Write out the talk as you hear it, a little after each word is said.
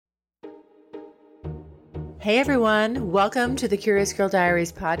Hey everyone, welcome to the Curious Girl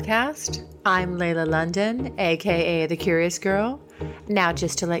Diaries podcast. I'm Layla London, aka The Curious Girl. Now,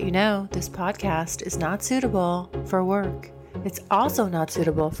 just to let you know, this podcast is not suitable for work. It's also not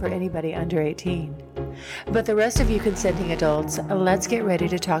suitable for anybody under 18. But the rest of you consenting adults, let's get ready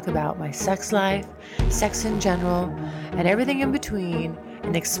to talk about my sex life, sex in general, and everything in between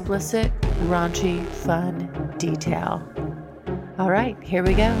in explicit, raunchy, fun detail. All right, here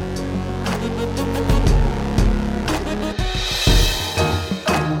we go.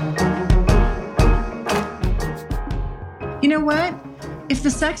 You know what? If the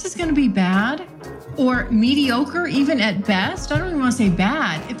sex is going to be bad or mediocre, even at best, I don't even want to say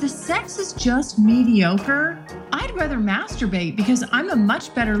bad. If the sex is just mediocre, I'd rather masturbate because I'm a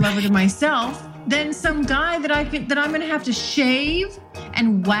much better lover to myself than some guy that I'm going to have to shave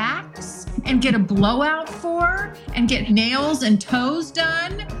and wax and get a blowout for and get nails and toes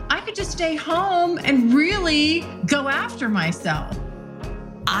done. I could just stay home and really go after myself.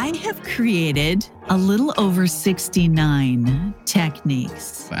 I have created a little over 69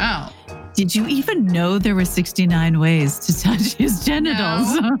 techniques. Wow. Did you even know there were 69 ways to touch his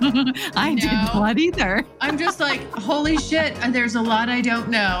genitals? No. I did not either. I'm just like, holy shit, there's a lot I don't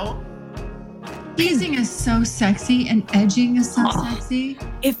know. Teasing is so sexy and edging is so sexy.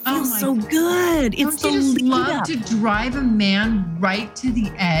 It feels so good. Don't It's you just love to drive a man right to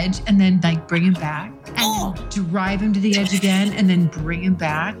the edge and then like bring him back and then drive him to the edge again and then bring him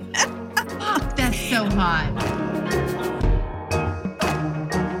back? Fuck, that's so hot.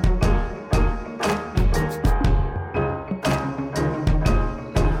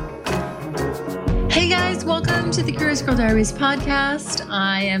 Hey guys, welcome to the Curious Girl Diaries podcast.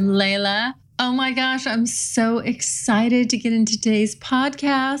 I am Layla. Oh my gosh, I'm so excited to get into today's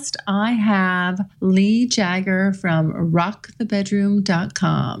podcast. I have Lee Jagger from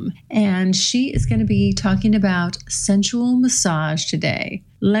rockthebedroom.com, and she is going to be talking about sensual massage today.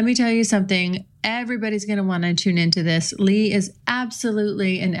 Let me tell you something. Everybody's going to want to tune into this. Lee is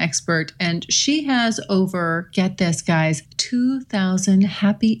absolutely an expert, and she has over, get this guys, 2,000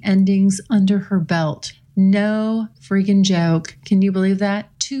 happy endings under her belt. No freaking joke. Can you believe that?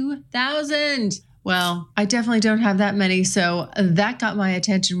 2,000. Well, I definitely don't have that many, so that got my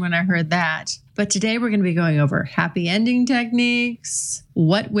attention when I heard that. But today we're going to be going over happy ending techniques,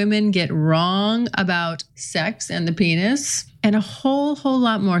 what women get wrong about sex and the penis, and a whole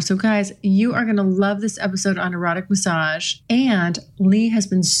lot more. So guys, you are going to love this episode on erotic massage. And Lee has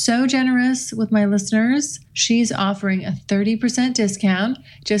been so generous with my listeners. She's offering a 30% discount.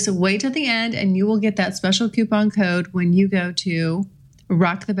 Just wait till the end and you will get that special coupon code when you go to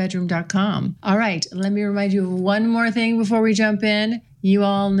rockthebedroom.com. All right, let me remind you of one more thing before we jump in. You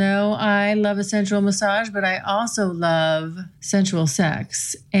all know I love a sensual massage, but I also love sensual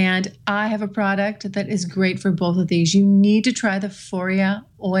sex. And I have a product that is great for both of these. You need to try the Foria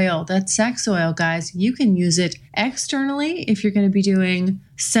oil. That's sex oil, guys. You can use it externally if you're going to be doing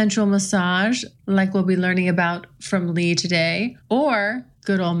sensual massage, like we'll be learning about from Lee today, or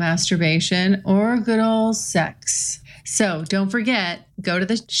good old masturbation, or good old sex. So don't forget, go to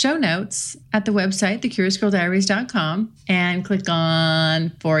the show notes at the website, thecuriousgirldiaries.com, and click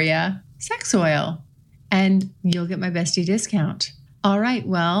on Foria Sex Oil, and you'll get my bestie discount. All right,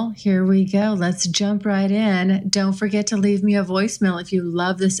 well, here we go. Let's jump right in. Don't forget to leave me a voicemail if you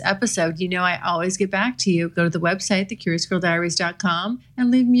love this episode. You know I always get back to you. Go to the website, thecuriousgirldiaries.com,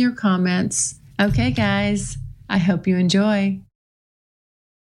 and leave me your comments. Okay, guys, I hope you enjoy.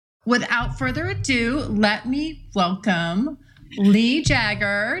 Without further ado, let me welcome Lee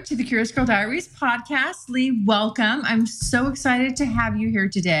Jagger to the Curious Girl Diaries podcast. Lee, welcome. I'm so excited to have you here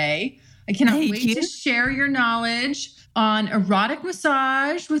today. I cannot wait to share your knowledge on erotic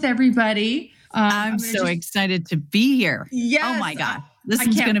massage with everybody. I'm so excited to be here. Yes. Oh my God. This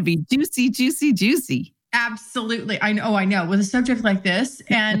is going to be juicy, juicy, juicy. Absolutely. I know. With a subject like this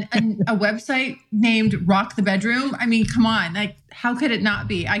and a website named Rock the Bedroom. I mean, come on. Like, how could it not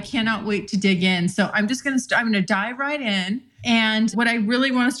be? I cannot wait to dig in. So I'm just going to I'm going to dive right in. And what I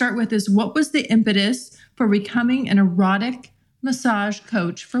really want to start with is, what was the impetus for becoming an erotic massage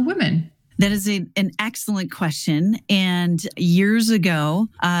coach for women? That is an excellent question. And years ago,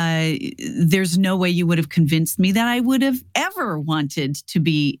 there's no way you would have convinced me that I would have ever wanted to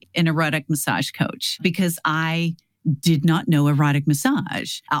be an erotic massage coach, because I did not know erotic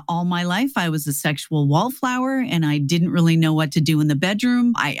massage. All my life, I was a sexual wallflower and I didn't really know what to do in the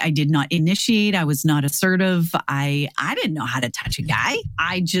bedroom. I did not initiate. I was not assertive. I didn't know how to touch a guy.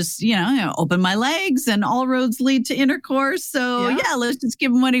 I just, open my legs and all roads lead to intercourse. So yeah, let's just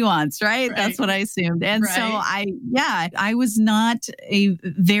give him what he wants, right? That's what I assumed. And so I was not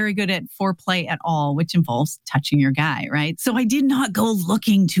very good at foreplay at all, which involves touching your guy, right? So I did not go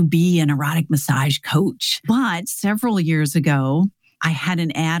looking to be an erotic massage coach. But several years ago, I had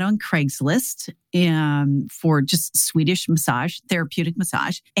an ad on Craigslist for just Swedish massage, therapeutic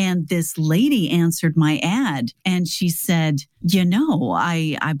massage. And this lady answered my ad and she said,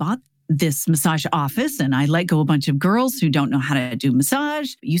 I bought this massage office and I let go a bunch of girls who don't know how to do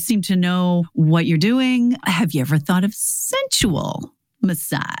massage. You seem to know what you're doing. Have you ever thought of sensual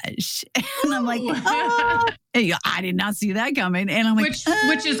massage? And I'm like, I did not see that coming. And I'm like,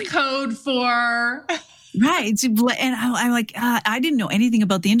 which is code for... Right. And I'm like, I didn't know anything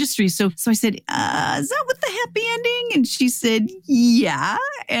about the industry. So I said, is that with the happy ending? And she said, yeah.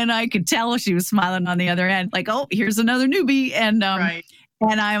 And I could tell she was smiling on the other end, like, oh, here's another newbie. And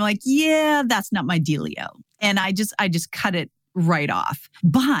and I'm like, yeah, that's not my dealio. And I just cut it right off.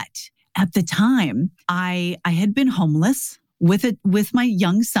 But at the time, I had been homeless with my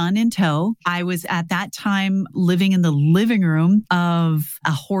young son in tow. I was at that time living in the living room of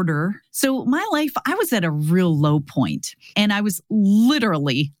a hoarder. So my life, I was at a real low point and I was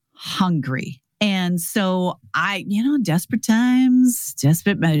literally hungry. And so desperate times,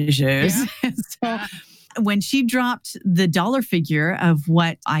 desperate measures. Yeah. When she dropped the dollar figure of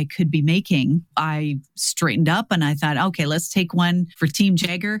what I could be making, I straightened up and I thought, okay, let's take one for Team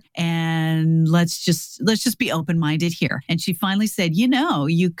Jagger and let's just be open-minded here. And she finally said,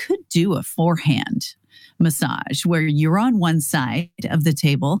 you could do a forehand massage where you're on one side of the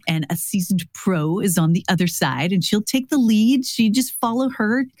table and a seasoned pro is on the other side and she'll take the lead. So you just follow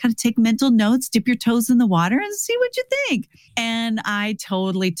her, kind of take mental notes, dip your toes in the water and see what you think. And I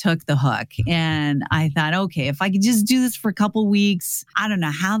totally took the hook and I thought, okay, if I could just do this for a couple weeks, I don't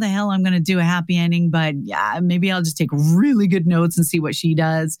know how the hell I'm going to do a happy ending, but yeah, maybe I'll just take really good notes and see what she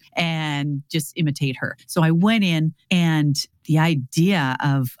does and just imitate her. So I went in and the idea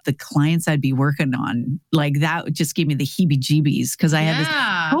of the clients I'd be working on, like that just gave me the heebie-jeebies because I had this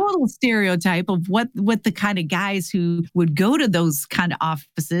total stereotype of what the kind of guys who would go to those kind of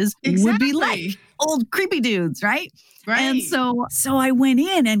offices would be like. Old creepy dudes, right? Right. And so I went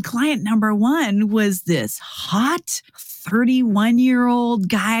in and client number one was this hot 31-year-old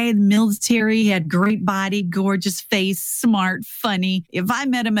guy in the military. He had great body, gorgeous face, smart, funny. If I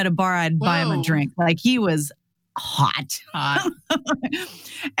met him at a bar, I'd buy him a drink. Like he was hot.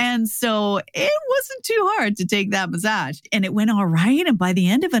 And so it wasn't too hard to take that massage and it went all right. And by the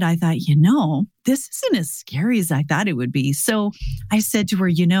end of it, I thought, this isn't as scary as I thought it would be. So I said to her,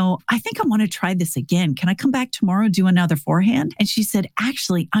 I think I want to try this again. Can I come back tomorrow and do another forehand? And she said,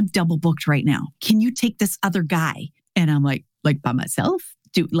 actually, I'm double booked right now. Can you take this other guy? And I'm like by myself?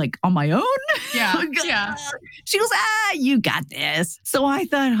 On my own? Yeah. Yeah. She goes, you got this. So I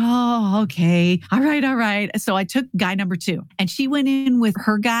thought, oh, okay. All right. So I took guy number 2 and she went in with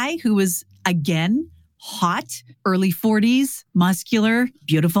her guy who was again, hot, early 40s, muscular,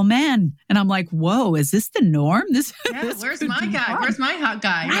 beautiful man. And I'm like, whoa, is this the norm? Where's my guy? Where's my hot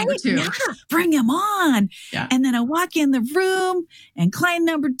guy? Number 2. Yeah, bring him on. Yeah. And then I walk in the room and client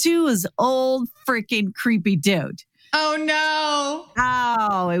number 2 is old freaking creepy dude. Oh no.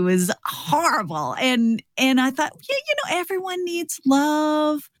 Oh, it was horrible. And I thought, everyone needs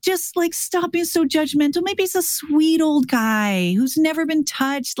love. Just stop being so judgmental. Maybe he's a sweet old guy who's never been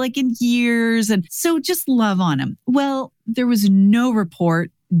touched in years. And so just love on him. Well, there was no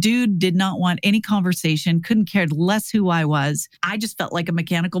report. Dude did not want any conversation, couldn't care less who I was. I just felt like a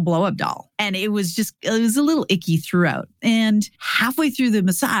mechanical blow-up doll. And it was a little icky throughout. And halfway through the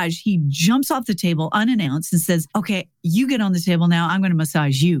massage, he jumps off the table unannounced and says, okay, you get on the table now. I'm going to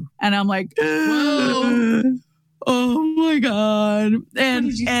massage you. And I'm like, whoa. Oh my God. And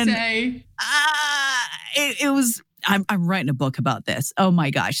what did you say? It was, I'm writing a book about this. Oh my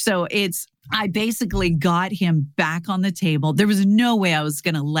gosh. So I basically got him back on the table. There was no way I was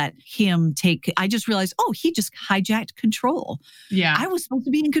going to let him I just realized, he just hijacked control. Yeah. I was supposed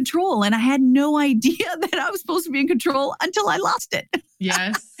to be in control and I had no idea that I was supposed to be in control until I lost it.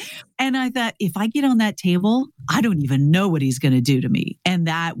 Yes. And I thought, if I get on that table, I don't even know what he's going to do to me. And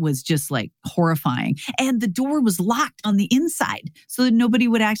that was just horrifying. And the door was locked on the inside so that nobody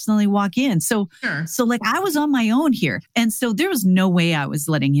would accidentally walk in. So I was on my own here. And so there was no way I was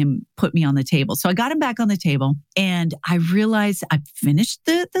letting him put me on the table. So I got him back on the table and I realized I finished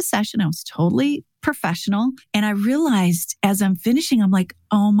the session. I was totally professional. And I realized as I'm finishing, I'm like,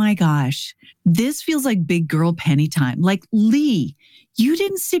 oh my gosh, this feels like big girl penny time. Like, Lee, you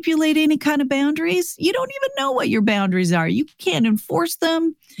didn't stipulate any kind of boundaries. You don't even know what your boundaries are. You can't enforce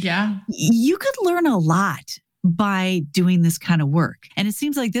them. Yeah. You could learn a lot by doing this kind of work. And it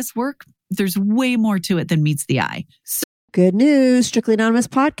seems like this work, there's way more to it than meets the eye. So good news. Strictly Anonymous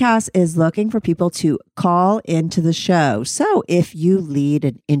Podcast is looking for people to call into the show. So if you lead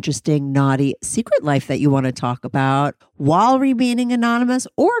an interesting, naughty secret life that you want to talk about while remaining anonymous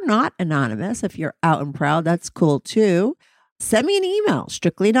or not anonymous, if you're out and proud, that's cool too. Send me an email,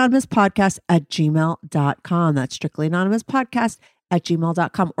 strictlyanonymouspodcast@gmail.com. That's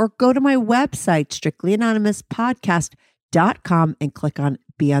strictlyanonymouspodcast@gmail.com. Or go to my website, strictlyanonymouspodcast.com, and click on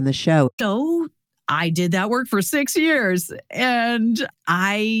Be on the Show. So I did that work for 6 years, and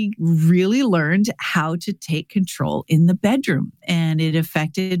I really learned how to take control in the bedroom, and it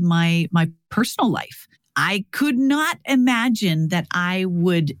affected my personal life. I could not imagine that I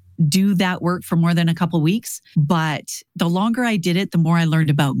would do that work for more than a couple of weeks, but the longer I did it, the more I learned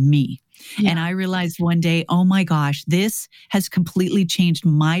about me. Yeah. And I realized one day, oh my gosh, this has completely changed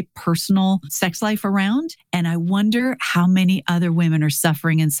my personal sex life around. And I wonder how many other women are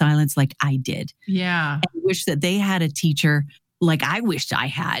suffering in silence like I did. Yeah. And I wish that they had a teacher like I wished I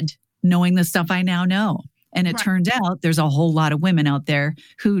had, knowing the stuff I now know. And it turns out there's a whole lot of women out there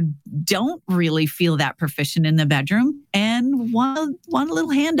who don't really feel that proficient in the bedroom and want a little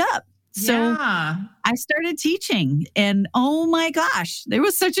hand up. So I started teaching, and oh my gosh, there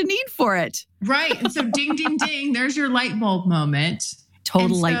was such a need for it. Right. And so ding, ding, ding, there's your light bulb moment.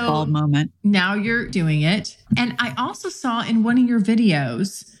 Total light bulb moment. Now you're doing it. And I also saw in one of your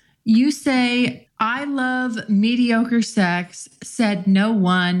videos, you say, I love mediocre sex, said no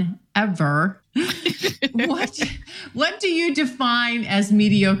one ever. What do you define as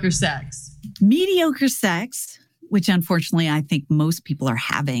mediocre sex? Mediocre sex, which unfortunately I think most people are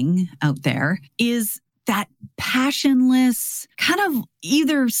having out there, is that passionless, kind of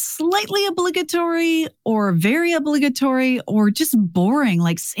either slightly obligatory or very obligatory or just boring,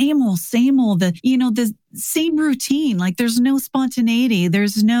 like same old, the same routine. Like there's no spontaneity.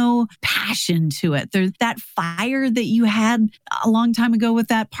 There's no passion to it. There's that fire that you had a long time ago with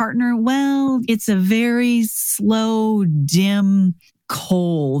that partner. Well, it's a very slow, dim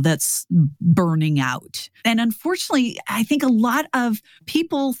coal that's burning out. And unfortunately, I think a lot of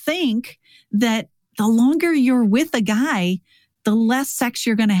people think that the longer you're with a guy, the less sex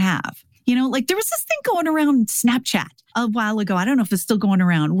you're going to have. You know, like there was this thing going around Snapchat a while ago. I don't know if it's still going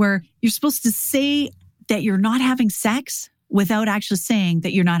around, where you're supposed to say that you're not having sex without actually saying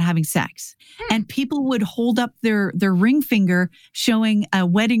that you're not having sex. And people would hold up their ring finger showing a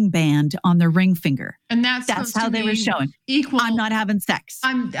wedding band on their ring finger. And that's how they were showing. Equal. I'm not having sex.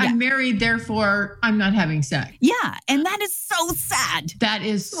 I'm married, therefore I'm not having sex. Yeah. And that is so sad. That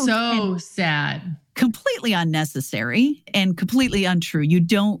is so sad. Completely unnecessary and completely untrue.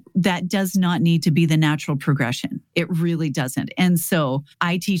 That does not need to be the natural progression. It really doesn't. And so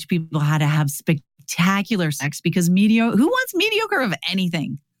I teach people how to have spectacular sex, because who wants mediocre of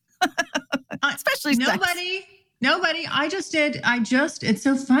anything? Especially nobody. It's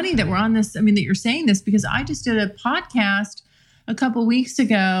so funny that we're on this. I mean, that you're saying this, because I just did a podcast a couple weeks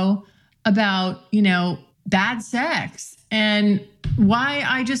ago about, bad sex and why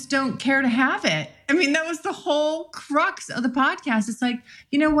I just don't care to have it. I mean, that was the whole crux of the podcast. It's like,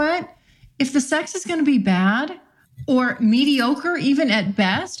 you know what? If the sex is going to be bad or mediocre, even at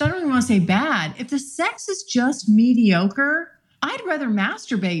best, I don't even want to say bad. If the sex is just mediocre, I'd rather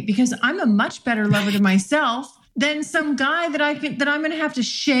masturbate, because I'm a much better lover to myself than some guy that I'm going to have to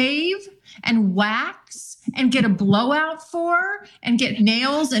shave and wax and get a blowout for and get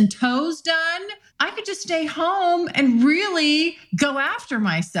nails and toes done. I could just stay home and really go after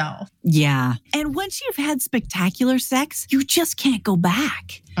myself. Yeah. And once you've had spectacular sex, you just can't go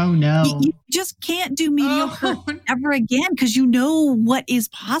back. Oh, no. You just can't do mediocre ever again, because you know what is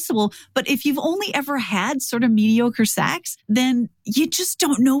possible. But if you've only ever had sort of mediocre sex, then you just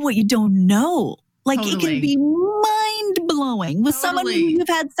don't know what you don't know. Like It can be mind-blowing with someone who you've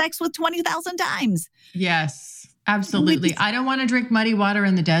had sex with 20,000 times. Yes, absolutely. I don't want to drink muddy water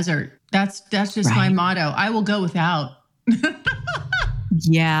in the desert. That's just my motto. I will go without.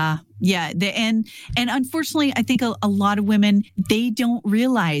 Yeah. And unfortunately, I think a lot of women, they don't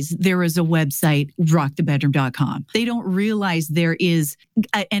realize there is a website, rockthebedroom.com. They don't realize there is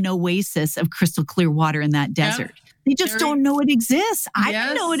an oasis of crystal clear water in that desert. Yep. They just don't know it exists. I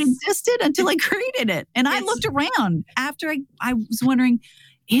didn't know it existed until I created it. And I looked around after I was wondering,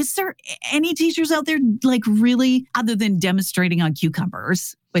 Is there any teachers out there like really, other than demonstrating on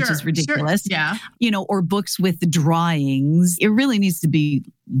cucumbers, which is ridiculous, Yeah. Or books with drawings? It really needs to be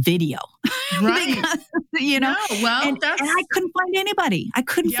video. Right. Because, No, well, and I couldn't find anybody.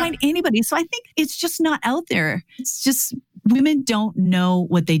 Find anybody. So I think it's just not out there. It's just women don't know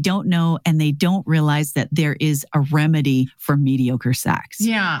what they don't know, and they don't realize that there is a remedy for mediocre sex.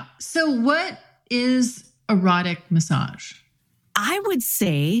 Yeah. So what is erotic massage? I would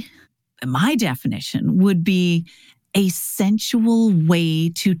say my definition would be a sensual way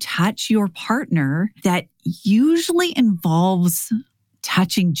to touch your partner that usually involves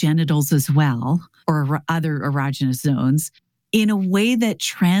touching genitals as well, or other erogenous zones, in a way that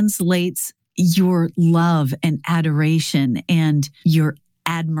translates your love and adoration and your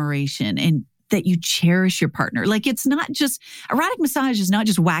admiration, and that you cherish your partner. Like, it's not just, erotic massage is not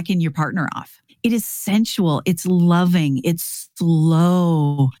just whacking your partner off. It is sensual. It's loving. It's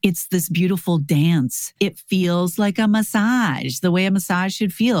slow. It's this beautiful dance. It feels like a massage, the way a massage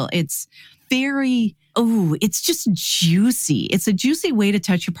should feel. It's very, it's just juicy. It's a juicy way to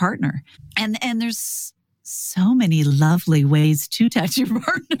touch your partner. And there's so many lovely ways to touch your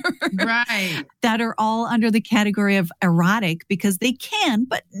partner. Right. That are all under the category of erotic, because they can,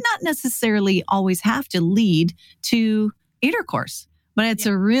 but not necessarily always have to lead to intercourse. But it's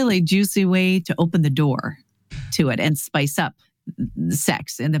a really juicy way to open the door to it and spice up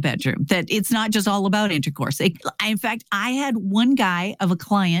sex in the bedroom. That it's not just all about intercourse. In fact, I had one guy of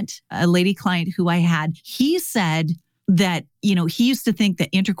a lady client who I had, he said that, he used to think that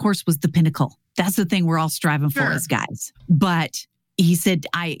intercourse was the pinnacle. That's the thing we're all striving for as guys. But he said,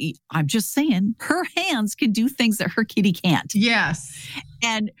 I'm just saying, her hands can do things that her kitty can't. Yes.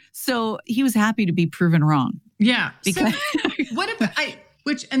 And so he was happy to be proven wrong. Yeah. Because what about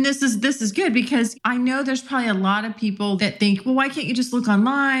this is good, because I know there's probably a lot of people that think, well, why can't you just look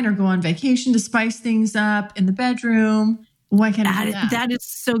online or go on vacation to spice things up in the bedroom? Why can't I do that? That is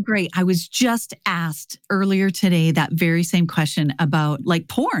so great. I was just asked earlier today that very same question about like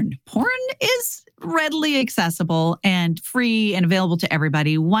porn. Porn is readily accessible and free and available to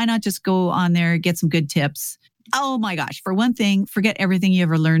everybody. Why not just go on there, get some good tips? Oh my gosh. For one thing, forget everything you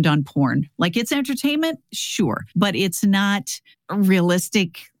ever learned on porn. Like, it's entertainment, sure, but it's not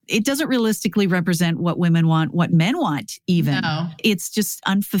realistic. It doesn't realistically represent what women want, what men want even. No. It's just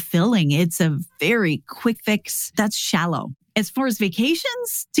unfulfilling. It's a very quick fix. That's shallow. As far as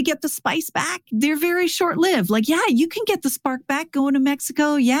vacations to get the spice back, they're very short-lived. Like, yeah, you can get the spark back going to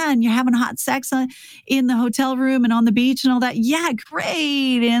Mexico. Yeah, and you're having hot sex in the hotel room and on the beach and all that. Yeah,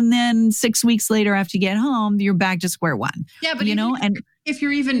 great. And then 6 weeks later, after you get home, you're back to square one. Yeah, but if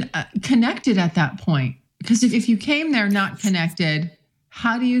you're even connected at that point, because if you came there not connected,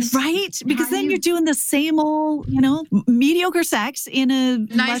 how do you... Right? Because then you're doing the same old, mediocre sex in a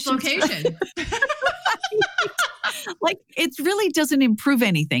nice location. Like, it really doesn't improve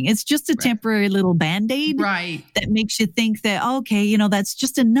anything. It's just a temporary little Band-Aid that makes you think that, okay, that's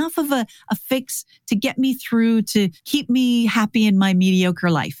just enough of a fix to get me through, to keep me happy in my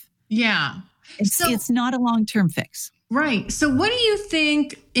mediocre life. Yeah. It's not a long-term fix. Right. So what do you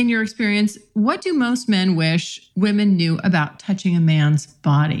think, in your experience, what do most men wish women knew about touching a man's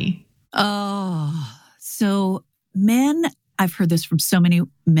body? Oh, so men, I've heard this from so many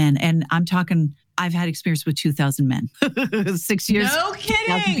men, and I'm talking... I've had experience with 2,000 men, 6 years. No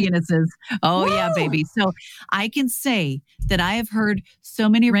kidding. Penises. Oh, Woo! Yeah, baby. So I can say that I have heard so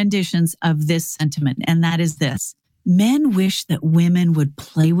many renditions of this sentiment, and that is this. Men wish that women would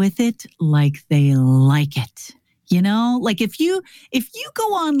play with it like they like it. Like if you go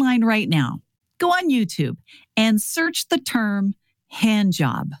online right now, go on YouTube and search the term hand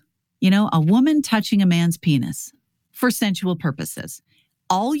job, a woman touching a man's penis for sensual purposes,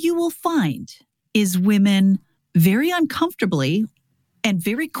 all you will find is women very uncomfortably and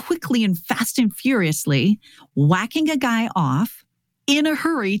very quickly and fast and furiously whacking a guy off in a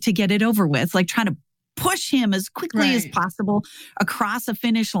hurry to get it over with, like trying to push him as quickly as possible across a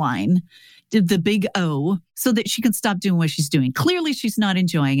finish line, the big O, so that she can stop doing what she's doing. Clearly, she's not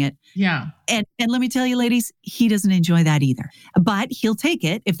enjoying it. Yeah. And let me tell you, ladies, he doesn't enjoy that either. But he'll take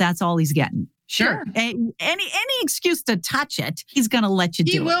it if that's all he's getting. Sure. Any excuse to touch it, he's going to let you do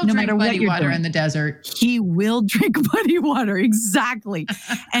it. He will no drink matter what muddy you're water doing. in the desert. He will drink muddy water. Exactly.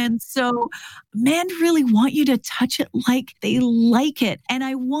 And so men really want you to touch it like they like it. And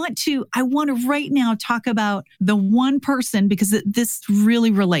I want to right now talk about the one person, because this really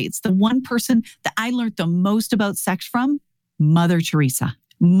relates. The one person that I learned the most about sex from, Mother Teresa.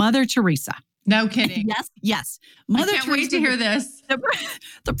 Mother Teresa. No kidding. Yes. I can't wait to hear this.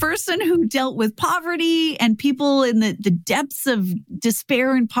 The person who dealt with poverty and people in the depths of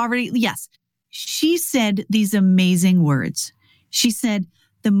despair and poverty. Yes. She said these amazing words. She said,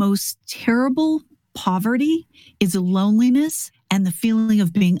 the most terrible poverty is loneliness and the feeling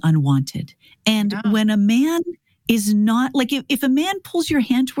of being unwanted. And when a man is not like, if a man pulls your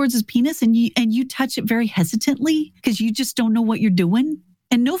hand towards his penis and you touch it very hesitantly because you just don't know what you're doing,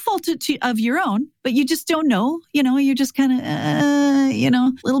 and no fault of your own, but you just don't know, you're just kind of,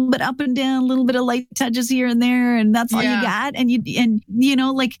 a little bit up and down, a little bit of light touches here and there. And that's all you got. And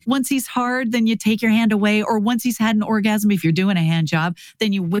like once he's hard, then you take your hand away. Or once he's had an orgasm, if you're doing a hand job,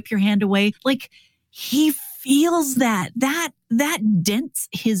 then you whip your hand away. Like he feels that dents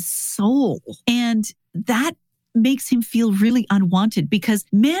his soul. And that makes him feel really unwanted because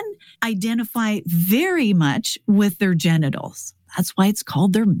men identify very much with their genitals. That's why it's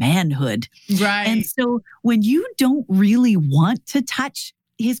called their manhood. Right. And so when you don't really want to touch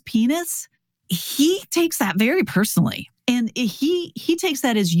his penis, he takes that very personally. And he takes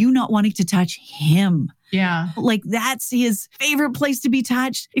that as you not wanting to touch him. Yeah. Like that's his favorite place to be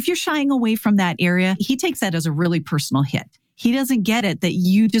touched. If you're shying away from that area, he takes that as a really personal hit. He doesn't get it that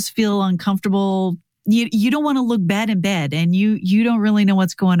you just feel uncomfortable. You don't want to look bad in bed, and you don't really know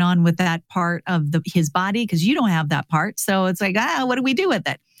what's going on with that part of his body because you don't have that part. So it's like, what do we do with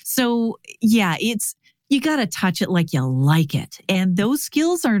it? So yeah, you got to touch it like you like it. And those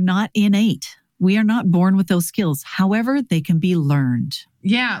skills are not innate. We are not born with those skills. However, they can be learned.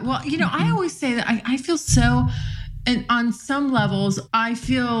 Yeah. Well, I always say that I feel so, and on some levels, I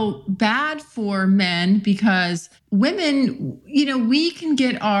feel bad for men because women, we can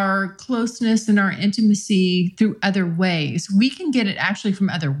get our closeness and our intimacy through other ways. We can get it actually from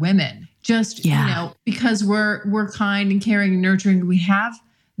other women, just, because we're kind and caring and nurturing. We have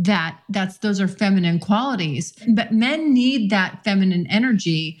those are feminine qualities, but men need that feminine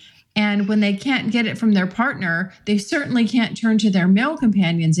energy. And when they can't get it from their partner, they certainly can't turn to their male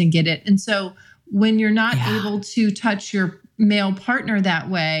companions and get it. And so when you're not able to touch your male partner that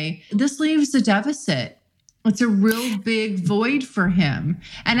way, this leaves a deficit. It's a real big void for him.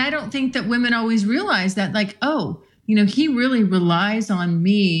 And I don't think that women always realize that, like, he really relies on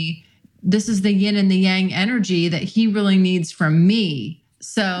me. This is the yin and the yang energy that he really needs from me.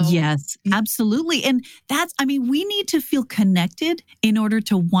 So yes, absolutely. And we need to feel connected in order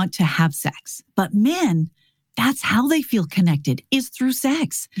to want to have sex. But men, that's how they feel connected, is through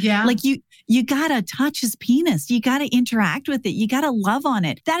sex. Yeah. Like you got to touch his penis. You got to interact with it. You got to love on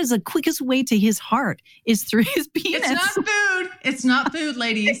it. That is the quickest way to his heart, is through his penis. It's not food. It's not food,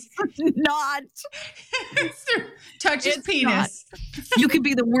 ladies. It's not. Touch his penis. You could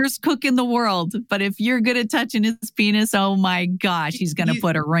be the worst cook in the world, but if you're good at touching his penis, oh my gosh, he's going to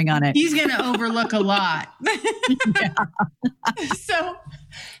put a ring on it. He's going to overlook a lot. So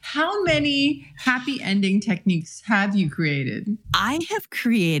how many happy ending techniques have you created? I have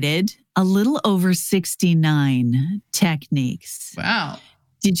created a little over 69 techniques. Wow.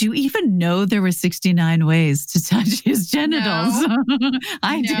 Did you even know there were 69 ways to touch his genitals? No.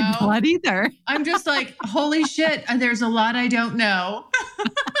 I did not either. I'm just like, holy shit, there's a lot I don't know.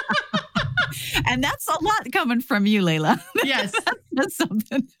 And that's a lot coming from you, Layla. Yes. That's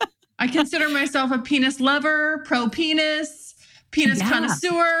something. I consider myself a penis lover, pro-penis, penis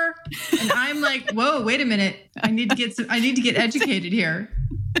connoisseur. And I'm like, whoa, wait a minute. I need to get educated here.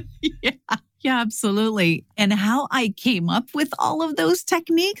 Yeah, absolutely. And how I came up with all of those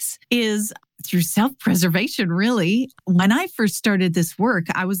techniques is through self-preservation, really. When I first started this work,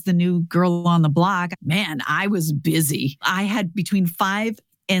 I was the new girl on the block. Man, I was busy. I had between 5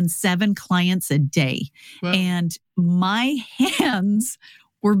 and 7 clients a day. Wow. And my hands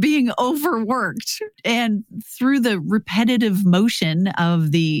were being overworked. And through the repetitive motion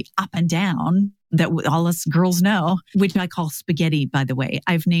of the up and down that all us girls know, which I call spaghetti, by the way.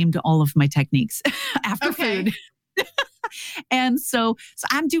 I've named all of my techniques after food. And so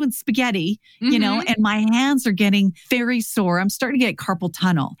I'm doing spaghetti, and my hands are getting very sore. I'm starting to get carpal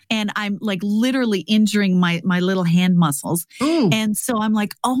tunnel, and I'm like literally injuring my little hand muscles. Ooh. And so I'm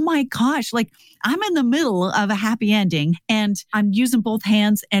like, oh my gosh, like I'm in the middle of a happy ending and I'm using both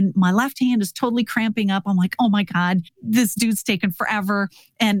hands and my left hand is totally cramping up. I'm like, oh my God, this dude's taking forever.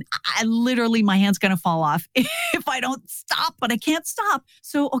 And my hand's going to fall off if I don't stop, but I can't stop.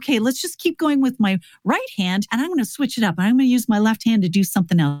 So, okay, let's just keep going with my right hand and I'm going to switch it up. but I'm going to use my left hand to do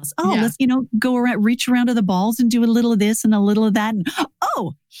something else. Oh, let's, go around, reach around to the balls and do a little of this and a little of that. And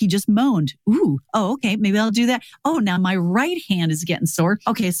oh, he just moaned. Ooh, oh, okay, maybe I'll do that. Oh, now my right hand is getting sore.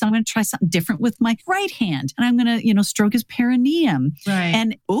 Okay, so I'm going to try something different with my right hand. And I'm going to, stroke his perineum. Right.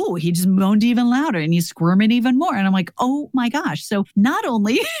 And oh, he just moaned even louder and he's squirming even more. And I'm like, oh my gosh. So not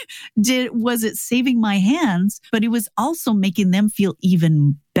only was it saving my hands, but it was also making them feel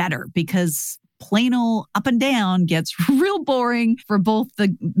even better, because plain old up and down gets real boring for both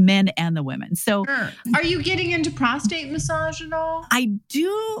the men and the women. So Are you getting into prostate massage at all? I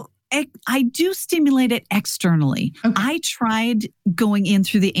do stimulate it externally. Okay. I tried going in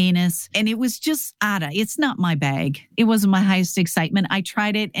through the anus and it was just, it's not my bag. It wasn't my highest excitement. I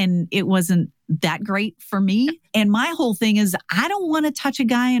tried it and it wasn't that great for me. And my whole thing is I don't want to touch a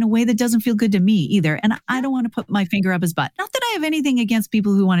guy in a way that doesn't feel good to me either. And I don't want to put my finger up his butt. Not that I have anything against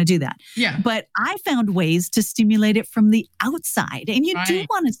people who want to do that. Yeah. But I found ways to stimulate it from the outside. And you do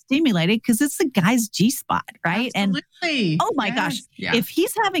want to stimulate it because it's the guy's G-spot, right? Absolutely. And oh my gosh, Yeah. if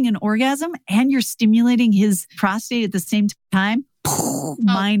he's having an orgasm and you're stimulating his prostate at the same time,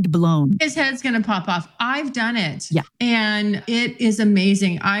 mind blown. His head's going to pop off. I've done it. Yeah. And it is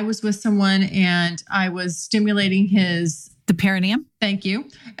amazing. I was with someone and I was stimulating the perineum. Thank you.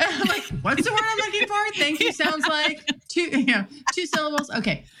 I'm like, what's the word I'm looking for? Thank you sounds like two syllables.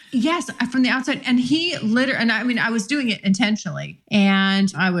 Okay. Yes, from the outside. And he I was doing it intentionally.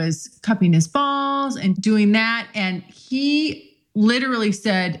 And I was cupping his balls and doing that. And he literally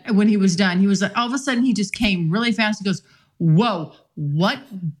said, when he was done, he was like, all of a sudden he just came really fast. He goes, whoa, what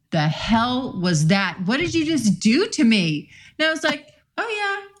the hell was that? What did you just do to me? And I was like, oh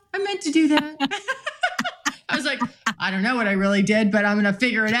yeah, I meant to do that. I was like, I don't know what I really did, but I'm going to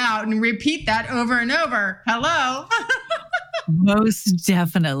figure it out and repeat that over and over. Hello. Most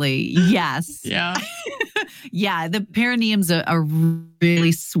definitely. Yes. Yeah. Yeah. The perineum's a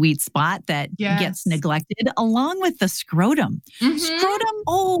really sweet spot that gets neglected, along with the scrotum. Mm-hmm. Scrotum.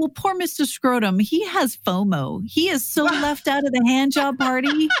 Oh, poor Mr. Scrotum. He has FOMO. He is so left out of the hand job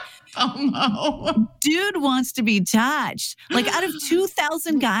party. FOMO. Dude wants to be touched. Like out of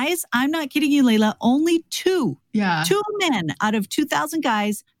 2,000 guys, I'm not kidding you, Layla, only two. Yeah. 2 men out of 2,000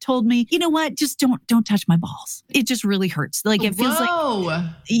 guys told me, you know what? Just don't touch my balls. It just really hurts. Like it feels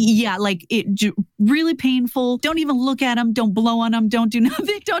like really painful. Don't even look at them. Don't blow on them. Don't do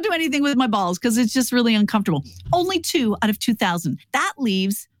nothing. Don't do anything with my balls because it's just really uncomfortable. Only 2 out of 2,000. That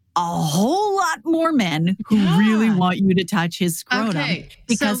leaves a whole lot more men who really want you to touch his scrotum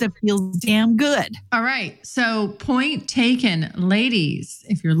because it feels damn good. All right. So point taken, ladies,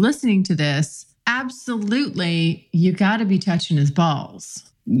 if you're listening to this, absolutely, you got to be touching his balls.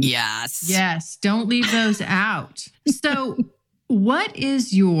 Yes. Yes. Don't leave those out. So what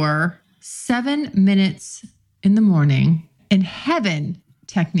is your 7 minutes in the morning in heaven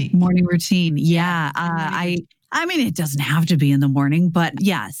technique? Morning routine. Yeah. I mean, it doesn't have to be in the morning, but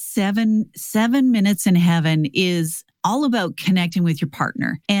yeah, 7 minutes in heaven is all about connecting with your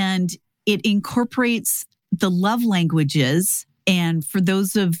partner. And it incorporates the love languages. And for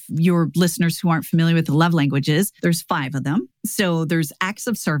those of your listeners who aren't familiar with the love languages, there's 5 of them. So there's acts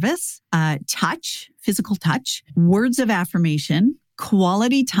of service, touch, physical touch, words of affirmation,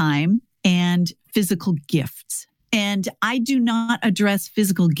 quality time, and physical gifts. And I do not address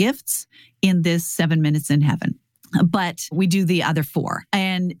physical gifts in this 7 minutes in heaven, but we do the other 4.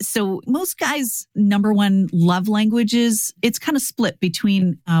 And so most guys' number one love languages, it's kind of split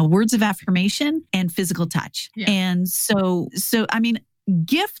between words of affirmation and physical touch. Yeah. And so, I mean,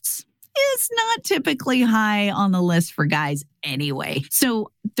 gifts is not typically high on the list for guys anyway.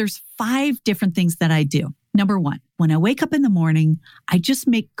 So there's 5 different things that I do. Number 1, when I wake up in the morning, I just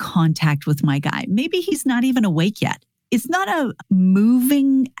make contact with my guy. Maybe he's not even awake yet. It's not a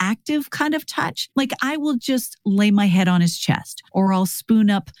moving, active kind of touch. Like I will just lay my head on his chest, or I'll spoon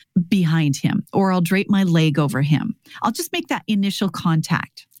up behind him, or I'll drape my leg over him. I'll just make that initial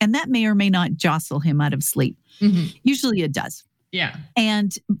contact. And that may or may not jostle him out of sleep. Mm-hmm. Usually it does. Yeah.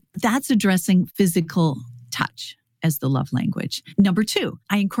 And that's addressing physical touch as the love language. Number 2,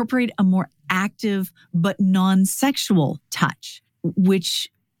 I incorporate a more active but non-sexual touch, which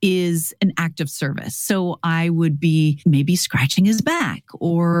is an act of service. So I would be maybe scratching his back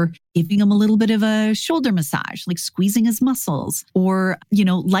or giving him a little bit of a shoulder massage, like squeezing his muscles, or,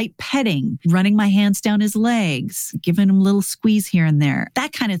 light petting, running my hands down his legs, giving him a little squeeze here and there,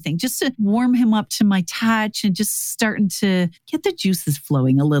 that kind of thing, just to warm him up to my touch and just starting to get the juices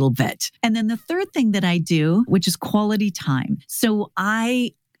flowing a little bit. And then the third thing that I do, which is quality time. So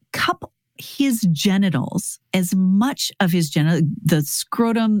I cup his genitals, as much of his the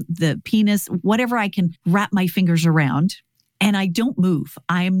scrotum, the penis, whatever I can wrap my fingers around, and I don't move.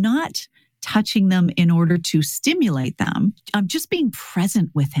 I am not touching them in order to stimulate them. I'm just being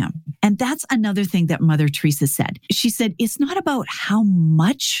present with him. And that's another thing that Mother Teresa said. She said, it's not about how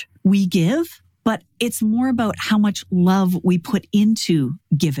much we give, but it's more about how much love we put into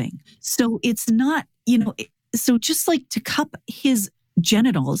giving. So it's not, so just like to cup his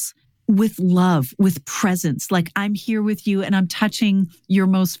genitals with love, with presence, like I'm here with you and I'm touching your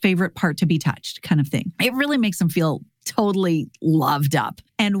most favorite part to be touched kind of thing. It really makes him feel totally loved up.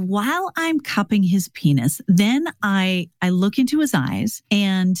 And while I'm cupping his penis, then I look into his eyes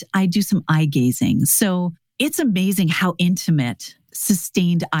and I do some eye gazing. So it's amazing how intimate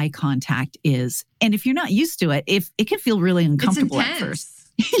sustained eye contact is. And if you're not used to it, it can feel really uncomfortable at first.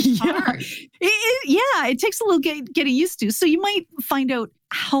 Hard. It takes a little getting used to. So you might find out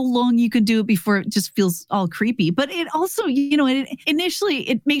how long you can do it before it just feels all creepy. But it also, initially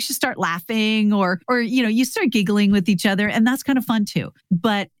it makes you start laughing or you start giggling with each other, and that's kind of fun too.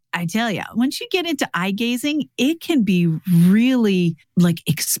 But I tell you, once you get into eye gazing, it can be really like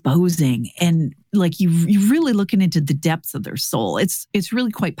exposing and like you're really looking into the depths of their soul. It's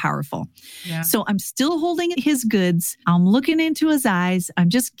really quite powerful. Yeah. So I'm still holding his goods. I'm looking into his eyes. I'm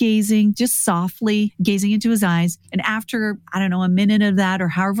just gazing, just softly gazing into his eyes. And after, I don't know, a minute of that or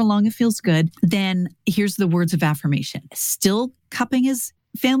however long it feels good, then here's the words of affirmation. Still cupping his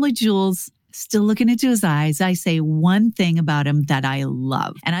family jewels, still looking into his eyes, I say one thing about him that I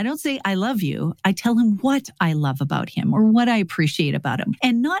love. And I don't say, I love you. I tell him what I love about him or what I appreciate about him.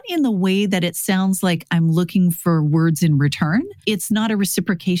 And not in the way that it sounds like I'm looking for words in return. It's not a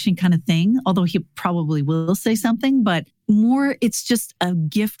reciprocation kind of thing, although he probably will say something, but more, it's just a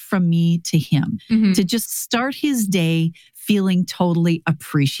gift from me to him to just start his day feeling totally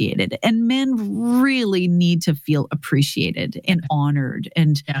appreciated. And men really need to feel appreciated and honored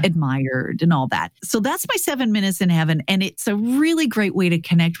and admired and all that. So that's my 7 minutes in heaven. And it's a really great way to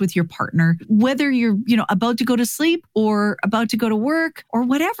connect with your partner, whether you're, about to go to sleep or about to go to work or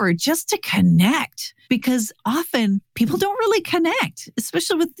whatever, just to connect. Because often people don't really connect,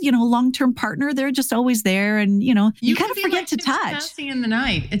 especially with, long-term partner. They're just always there. And, you kind of forget to touch. Passing in the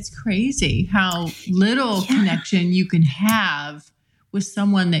night. It's crazy how little connection you can have with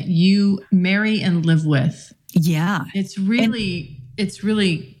someone that you marry and live with. Yeah. It's really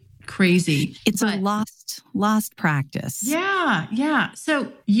crazy. It's a lost practice. Yeah.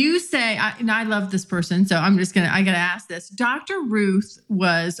 So you say, I love this person. So I got to ask this. Dr. Ruth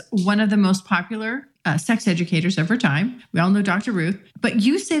was one of the most popular sex educators of her time. We all know Dr. Ruth, but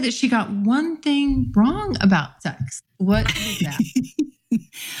you say that she got one thing wrong about sex. What is that?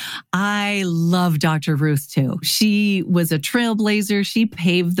 I love Dr. Ruth too. She was a trailblazer. She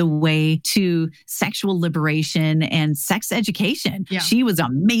paved the way to sexual liberation and sex education. Yeah. She was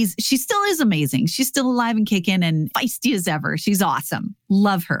amazing. She still is amazing. She's still alive and kicking and feisty as ever. She's awesome.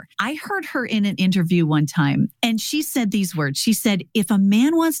 Love her. I heard her in an interview one time and she said these words. She said, if a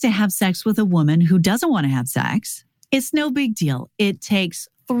man wants to have sex with a woman who doesn't want to have sex, it's no big deal. It takes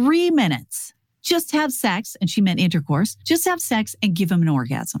 3 minutes. Just have sex, and she meant intercourse, just have sex and give him an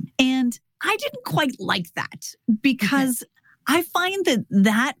orgasm. And I didn't quite like that because I find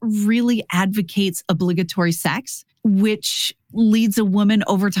that really advocates obligatory sex, which leads a woman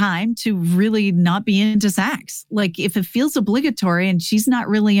over time to really not be into sex. Like if it feels obligatory and she's not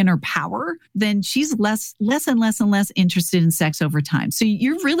really in her power, then she's less and less interested in sex over time. So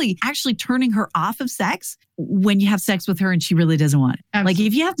you're really actually turning her off of sex when you have sex with her and she really doesn't want it. Absolutely. Like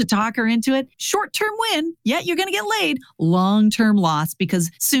if you have to talk her into it, short-term win, you're going to get laid. Long-term loss because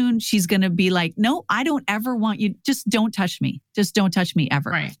soon she's going to be like, no, I don't ever want you. Just don't touch me. Just don't touch me ever.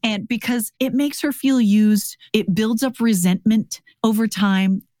 Right. And because it makes her feel used, it builds up resentment over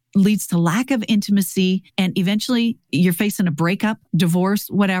time, leads to lack of intimacy, and eventually you're facing a breakup, divorce,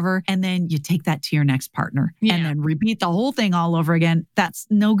 whatever, and then you take that to your next partner and then repeat the whole thing all over again. That's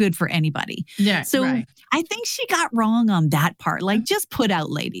no good for anybody. Yeah. So I think she got wrong on that part. Like just put out,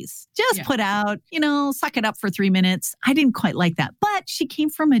 ladies. Just put out, suck it up for 3 minutes. I didn't quite like that. But she came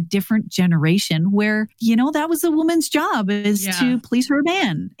from a different generation where, that was a woman's job is to please her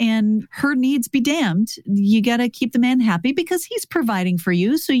man and her needs be damned. You got to keep the man happy because he's providing for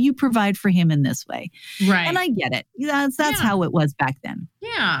you. So you provide for him in this way. Right. And I get it. That's how it was back then.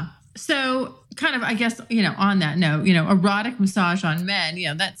 Yeah. So kind of, I guess, on that note, erotic massage on men,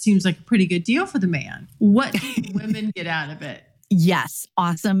 that seems like a pretty good deal for the man. What do women get out of it? Yes.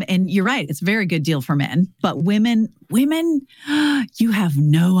 Awesome. And you're right. It's a very good deal for men. But women, you have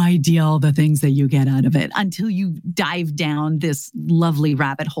no idea all the things that you get out of it until you dive down this lovely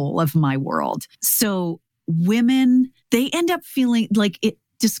rabbit hole of my world. So women, they end up feeling like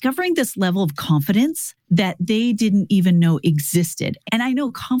discovering this level of confidence that they didn't even know existed. And I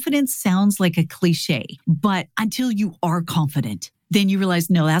know confidence sounds like a cliche, but until you are confident, then you realize,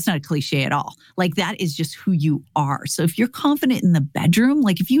 no, that's not a cliche at all. Like that is just who you are. So if you're confident in the bedroom,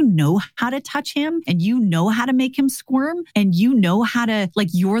 like if you know how to touch him and you know how to make him squirm and you know how to, like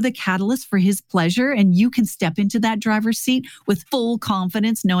you're the catalyst for his pleasure and you can step into that driver's seat with full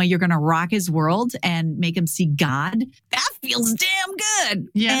confidence, knowing you're going to rock his world and make him see God, that feels damn good.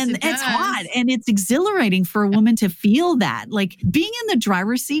 Yes, and it does. it's hot and it's exhilarating for a woman to feel that. Like being in the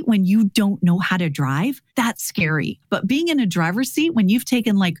driver's seat when you don't know how to drive, that's scary. But being in a driver's seat when you've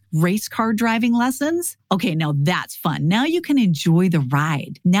taken like race car driving lessons, okay, now that's fun. Now you can enjoy the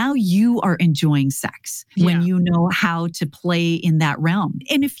ride. Now you are enjoying sex when you know how to play in that realm.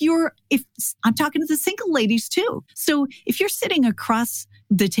 And if I'm talking to the single ladies too. So if you're sitting across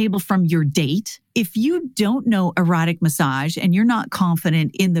the table from your date, if you don't know erotic massage and you're not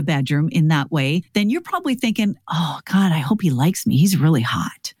confident in the bedroom in that way, then you're probably thinking, oh God, I hope he likes me. He's really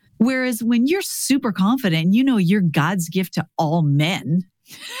hot. Whereas when you're super confident, you know you're God's gift to all men,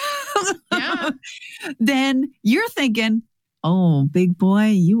 then you're thinking, oh, big boy,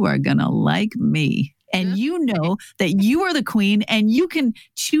 you are going to like me. And you know that you are the queen and you can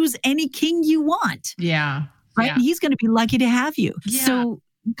choose any king you want. Yeah. Right? Yeah. He's going to be lucky to have you. Yeah. So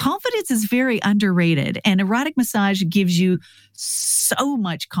confidence is very underrated, and erotic massage gives you so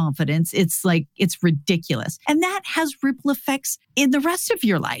much confidence. It's ridiculous. And that has ripple effects in the rest of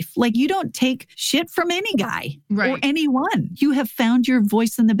your life. Like you don't take shit from any guy or anyone. You have found your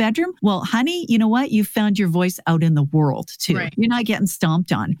voice in the bedroom. Well, honey, you know what? You found your voice out in the world too. Right. You're not getting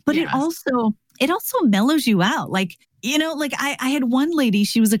stomped on. But it also mellows you out. Like, you know, like I had one lady,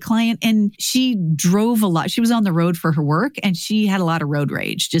 she was a client and she drove a lot. She was on the road for her work and she had a lot of road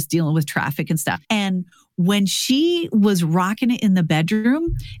rage, just dealing with traffic and stuff. And when she was rocking it in the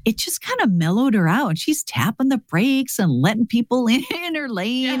bedroom, it just kind of mellowed her out. She's tapping the brakes and letting people in her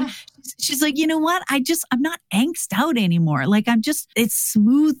lane. Yeah. She's like, you know what? I'm not angst out anymore. Like it's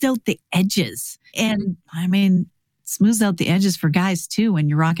smoothed out the edges. And I mean, smooths out the edges for guys too when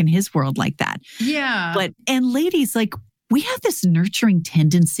you're rocking his world like that. Yeah. And ladies, like we have this nurturing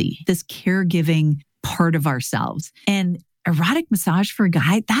tendency, this caregiving part of ourselves. And erotic massage for a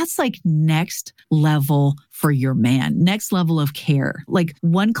guy, that's like next level for your man, next level of care. Like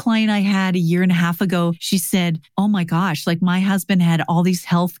one client I had a year and a half ago, she said, oh my gosh, like my husband had all these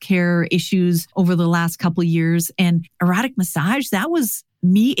healthcare issues over the last couple of years, and erotic massage, that was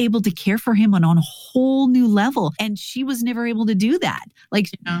me able to care for him on a whole new level. And she was never able to do that. Like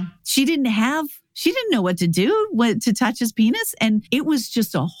she didn't know what to do, to touch his penis. And it was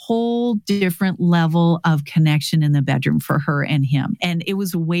just a whole different level of connection in the bedroom for her and him. And it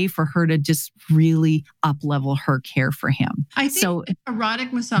was a way for her to just really up-level her care for him. I think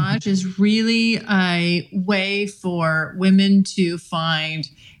erotic massage is really a way for women to find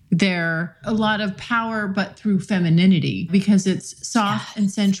a lot of power, but through femininity, because it's soft and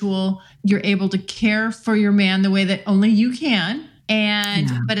sensual. You're able to care for your man the way that only you can.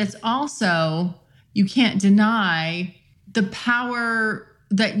 But it's also, you can't deny the power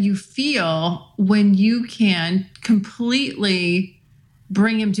that you feel when you can completely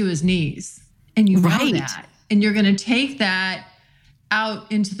bring him to his knees. And you know that. And you're going to take that out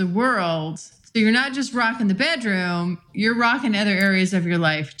into the world. So you're not just rocking the bedroom, you're rocking other areas of your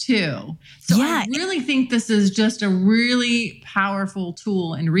life too. So I really think this is just a really powerful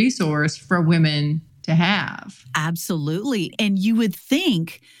tool and resource for women to have. Absolutely. And you would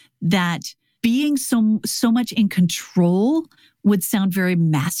think that being so much in control would sound very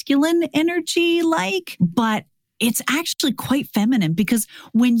masculine energy like, but it's actually quite feminine, because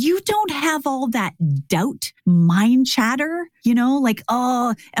when you don't have all that doubt, mind chatter, you know, like,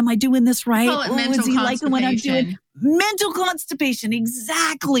 oh, am I doing this right? Oh, is he liking what I'm doing? Mental constipation.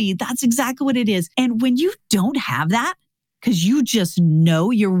 Exactly. That's exactly what it is. And when you don't have that, because you just know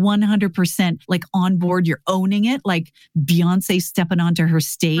you're 100% like on board, you're owning it, like Beyonce stepping onto her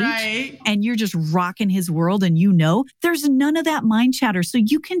stage, and you're just rocking his world, and you know there's none of that mind chatter. So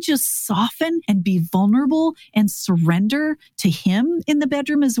you can just soften and be vulnerable and surrender to him in the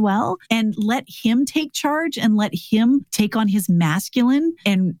bedroom as well, and let him take charge and let him take on his masculine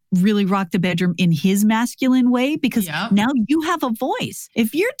and really rock the bedroom in his masculine way, because now you have a voice.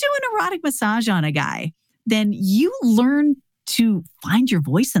 If you're doing erotic massage on a guy, then you learn to find your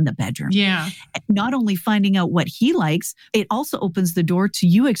voice in the bedroom. Yeah. Not only finding out what he likes, it also opens the door to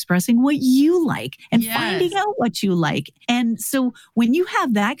you expressing what you like and finding out what you like. And so when you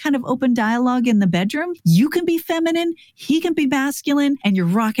have that kind of open dialogue in the bedroom, you can be feminine, he can be masculine, and you're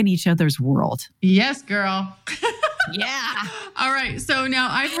rocking each other's world. Yes, girl. Yeah. All right. So now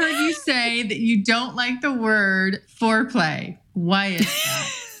I've heard you say that you don't like the word foreplay. Why is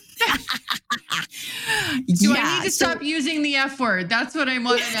that? Do I need to stop using the F word? That's what I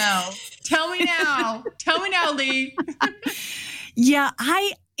want to know. Tell me now. Tell me now, Lee. Yeah,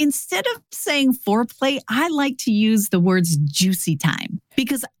 instead of saying foreplay, I like to use the words juicy time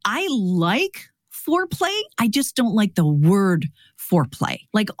because I like foreplay. I just don't like the word foreplay.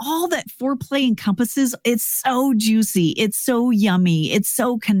 Like all that foreplay encompasses, it's so juicy. It's so yummy. It's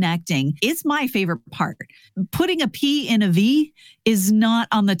so connecting. It's my favorite part. Putting a P in a V is not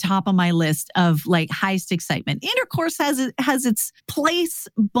on the top of my list of like highest excitement. Intercourse has its place,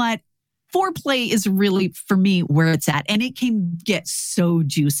 but foreplay is really, for me, where it's at. And it can get so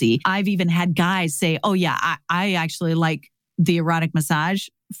juicy. I've even had guys say, oh yeah, I actually like the erotic massage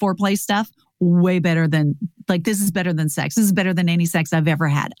foreplay stuff way better than, like, this is better than sex. This is better than any sex I've ever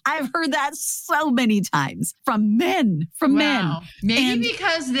had. I've heard that so many times from men, men. Maybe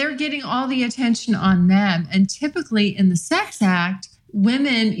because they're getting all the attention on them. And typically in the sex act,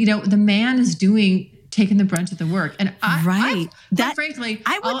 women, the man is taking the brunt of the work. And frankly,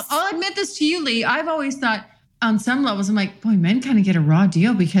 I'll admit this to you, Lee. I've always thought on some levels, I'm like, boy, men kind of get a raw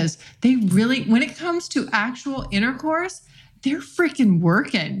deal because they really, when it comes to actual intercourse, they're freaking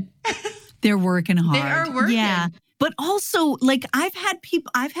working. They're working hard. They are working. Yeah. But also, like, I've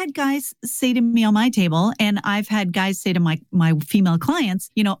had guys say to me on my table, and I've had guys say to my female clients,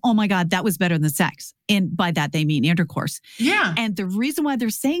 oh my God, that was better than sex. And by that, they mean intercourse. Yeah. And the reason why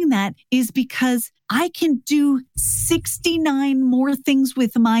they're saying that is because I can do 69 more things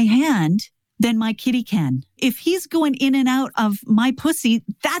with my hand than my kitty can. If he's going in and out of my pussy,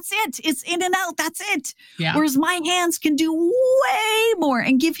 that's it. It's in and out. That's it. Yeah. Whereas my hands can do way more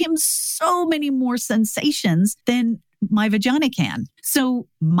and give him so many more sensations than my vagina can. So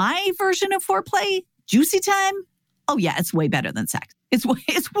my version of foreplay, juicy time, oh yeah, it's way better than sex. It's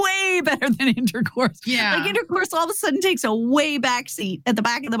way better than intercourse. Yeah. Like intercourse all of a sudden takes a way back seat at the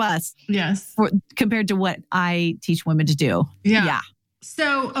back of the bus. Yes. Compared to what I teach women to do. Yeah.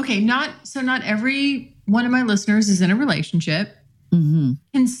 So, okay, not every one of my listeners is in a relationship. Mm-hmm.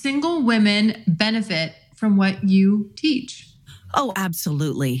 Can single women benefit from what you teach? Oh,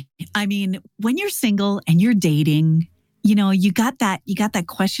 absolutely. I mean, when you're single and you're dating, you got that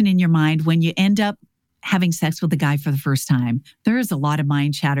question in your mind when you end up having sex with a guy for the first time. There is a lot of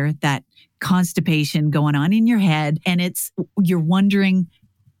mind chatter, that constipation going on in your head. And you're wondering,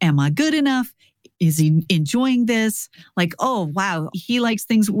 am I good enough? Is he enjoying this? Like, oh, wow, he likes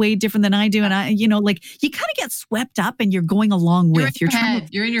things way different than I do. And you kind of get swept up and you're going along with. You're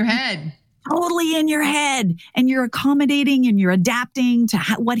in your head. Totally in your head. And you're accommodating and you're adapting to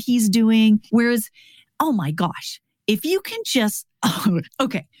what he's doing. Whereas, oh my gosh, if you can just,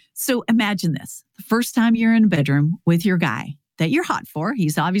 okay. So imagine this. The first time you're in a bedroom with your guy that you're hot for,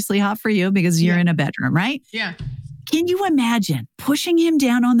 he's obviously hot for you because you're in a bedroom, right? Yeah. Can you imagine pushing him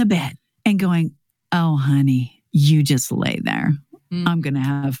down on the bed and going, oh, honey, you just lay there. I'm going to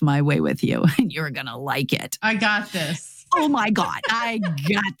have my way with you and you're going to like it. I got this. Oh my God. I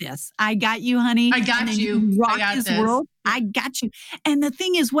got this. I got you, honey. I got you. Rock this world. I got you. And the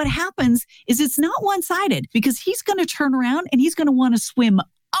thing is, what happens is it's not one-sided because he's going to turn around and he's going to want to swim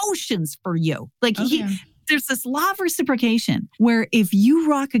oceans for you. Like there's this law of reciprocation where if you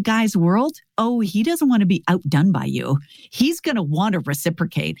rock a guy's world, he doesn't want to be outdone by you. He's going to want to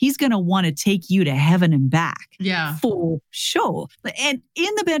reciprocate. He's going to want to take you to heaven and back. Yeah. For sure. And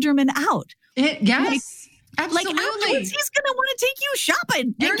in the bedroom and out. Yes. Absolutely. Like afterwards, he's going to want to take you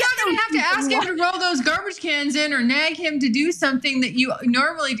shopping. You're not going to have to ask him to roll those garbage cans in or nag him to do something that you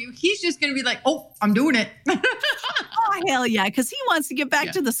normally do. He's just going to be like, oh, I'm doing it. Oh, hell yeah. Because he wants to get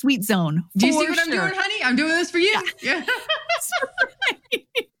back to the sweet zone. Do you see what I'm doing, honey? I'm doing this for you. Yeah. That's right.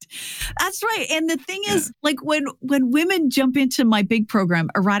 That's right. And the thing is, like when women jump into my big program,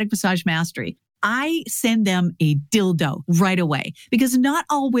 Erotic Massage Mastery, I send them a dildo right away because not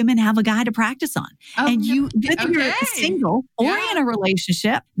all women have a guy to practice on. And whether you're single or in a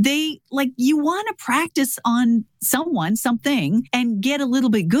relationship, you want to practice on something and get a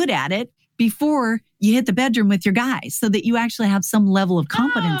little bit good at it before you hit the bedroom with your guy so that you actually have some level of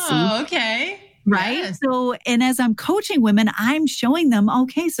competency. Oh, okay. Right. Yes. So, and as I'm coaching women, I'm showing them,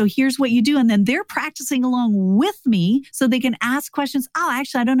 okay, so here's what you do. And then they're practicing along with me so they can ask questions. Oh,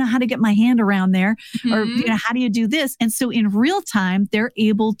 actually, I don't know how to get my hand around there. Or, how do you do this? And so in real time, they're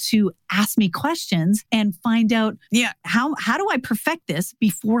able to ask me questions and find out, how do I perfect this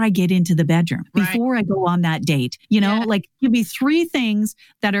before I get into the bedroom, before I go on that date? Like give me 3 things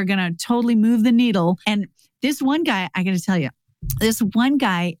that are going to totally move the needle. And this one guy, I got to tell you,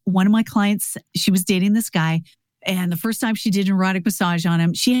 one of my clients, she was dating this guy. And the first time she did an erotic massage on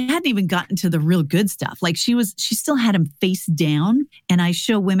him, she hadn't even gotten to the real good stuff. Like she still had him face down. And I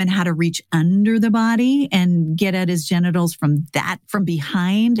show women how to reach under the body and get at his genitals from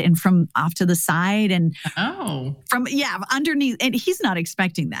behind and from off to the side and from underneath. And he's not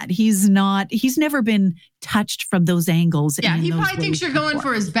expecting that. He's never been touched from those angles. Yeah, he probably thinks you're going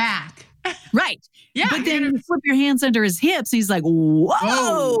for his back. Right. Yeah. But then you flip your hands under his hips. He's like,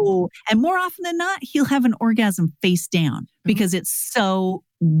 whoa. And more often than not, he'll have an orgasm face down because it's so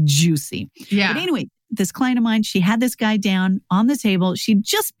juicy. Yeah. But anyway, this client of mine, she had this guy down on the table. She'd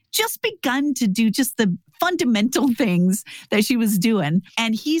just begun to do just the fundamental things that she was doing.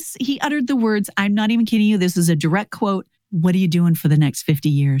 And he uttered the words, I'm not even kidding you. This is a direct quote. What are you doing for the next 50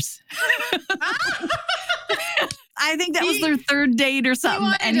 years? I think that was their 3rd date or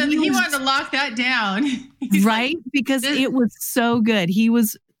something. He wanted to lock that down. Right? Because it was so good. He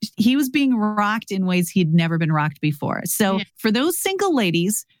was being rocked in ways he'd never been rocked before. So for those single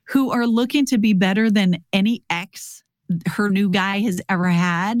ladies who are looking to be better than any ex her new guy has ever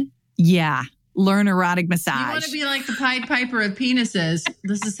had, learn erotic massage. You want to be like the Pied Piper of penises.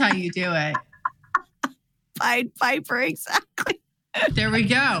 This is how you do it. Pied Piper, exactly. There we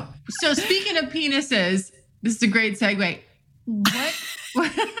go. So speaking of penises, this is a great segue. What?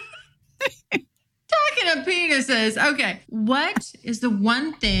 Talking of penises. Okay. What is the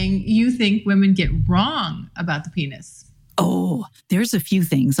one thing you think women get wrong about the penis? Oh, there's a few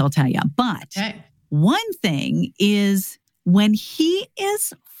things I'll tell you. But one thing is when he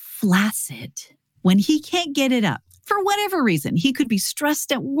is flaccid, when he can't get it up. For whatever reason, he could be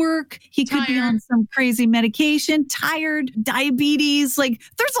stressed at work. He could be on some crazy medication, tired, diabetes. Like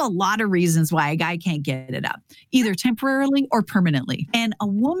there's a lot of reasons why a guy can't get it up, either temporarily or permanently. And a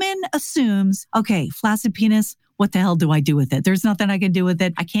woman assumes, okay, flaccid penis, what the hell do I do with it? There's nothing I can do with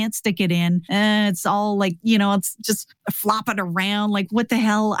it. I can't stick it in. It's all like, it's just flopping around. Like what the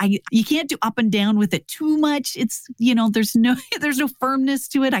hell? You can't do up and down with it too much. It's, there's no firmness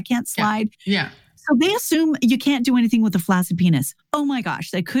to it. I can't slide. Yeah. So they assume you can't do anything with a flaccid penis. Oh my gosh,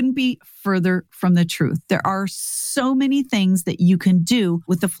 that couldn't be further from the truth. There are so many things that you can do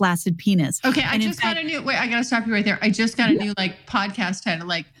with the flaccid penis. Okay, I got a new, I got to stop you right there. I just got a new podcast title,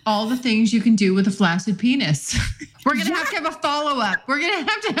 like all the things you can do with a flaccid penis. We're going to have to have a follow-up.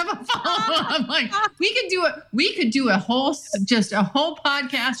 Like we could do a whole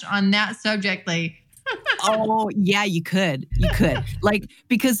podcast on that subject, like. Oh, yeah, you could. Like,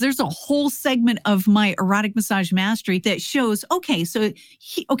 because there's a whole segment of my erotic massage mastery that shows,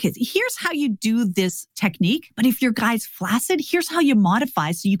 here's how you do this technique. But if your guy's flaccid, here's how you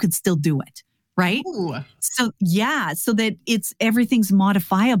modify so you could still do it. Right. Ooh. So that everything's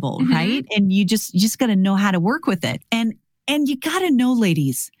modifiable. Right. And you just got to know how to work with it. And you got to know,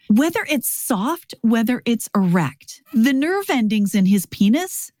 ladies, whether it's soft, whether it's erect, the nerve endings in his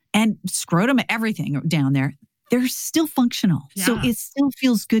penis and scrotum, everything down there, they're still functional. Yeah. So it still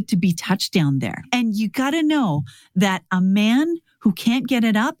feels good to be touched down there. And you got to know that a man who can't get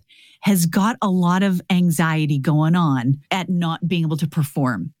it up has got a lot of anxiety going on at not being able to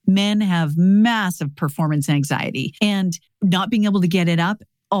perform. Men have massive performance anxiety, and not being able to get it up,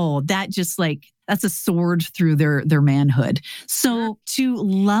 that's a sword through their manhood. So to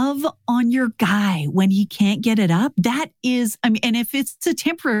love on your guy when he can't get it up, that is, and if it's a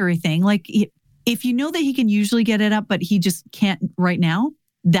temporary thing, like if you know that he can usually get it up, but he just can't right now,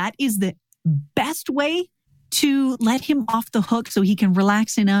 that is the best way to let him off the hook so he can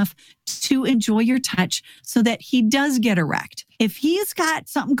relax enough to enjoy your touch so that he does get erect. If he's got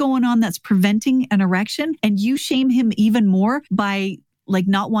something going on that's preventing an erection and you shame him even more by like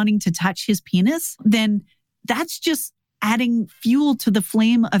not wanting to touch his penis, then that's just adding fuel to the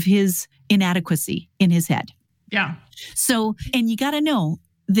flame of his inadequacy in his head. Yeah. So, and you got to know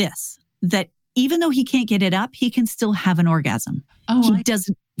this, that even though he can't get it up, he can still have an orgasm. Oh, he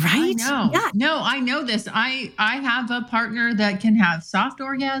doesn't, right? I know. Yeah. No, I know this. I have a partner that can have soft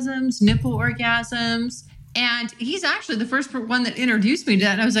orgasms, nipple orgasms. And he's actually the first one that introduced me to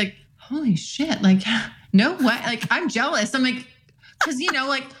that. And I was like, holy shit. Like, no way. Like, I'm jealous. I'm like, because,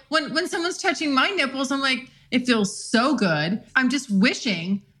 like when someone's touching my nipples, I'm like, it feels so good. I'm just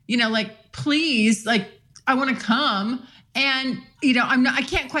wishing, like, please, like, I want to come. And, I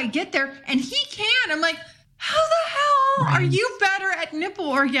can't quite get there. And he can. I'm like, how the hell are you better at nipple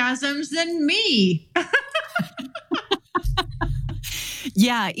orgasms than me?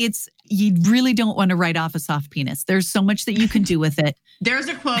 Yeah, you really don't want to write off a soft penis. There's so much that you can do with it. There's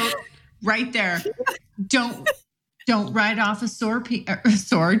a quote right there. Don't write off a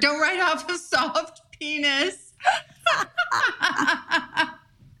don't write off a soft penis.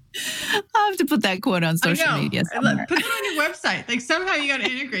 I'll have to put that quote on social media somewhere. Put it on your website. Like, somehow you got to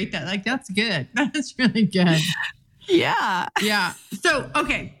integrate that. Like, that's good. That's really good. Yeah. Yeah. So,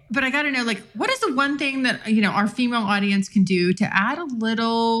 okay. But I got to know, like, what is the one thing that, our female audience can do to add a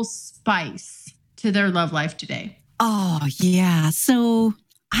little spice to their love life today? Oh, yeah. So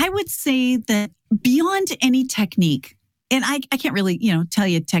I would say that beyond any technique, and I can't really, tell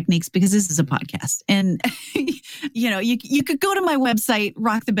you techniques because this is a podcast. And, you could go to my website,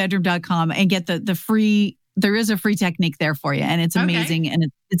 rockthebedroom.com, and get the free, there is a free technique there for you. And it's amazing. Okay.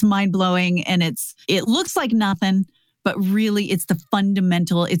 And it's mind blowing. And it looks like nothing, but really it's the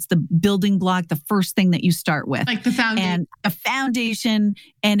fundamental, it's the building block, the first thing that you start with. Like the foundation. And a foundation,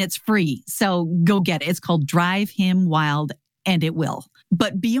 and it's free. So go get it. It's called Drive Him Wild, and it will.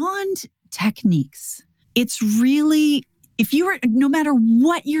 But beyond techniques, it's really, no matter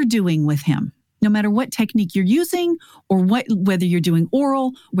what you're doing with him, no matter what technique you're using or whether you're doing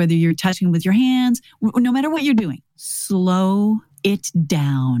oral, whether you're touching with your hands, no matter what you're doing, slow it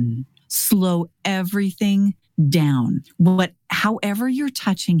down. Slow everything down. However you're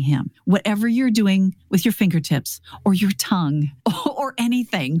touching him, whatever you're doing with your fingertips or your tongue or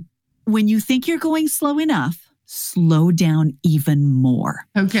anything, when you think you're going slow enough, slow down even more.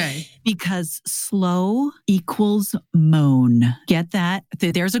 Okay. Because slow equals moan. Get that?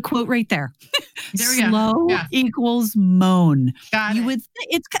 There's a quote right there. There we slow go. equals moan. Got it.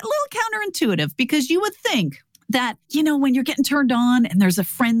 It's a little counterintuitive because you would think that, when you're getting turned on and there's a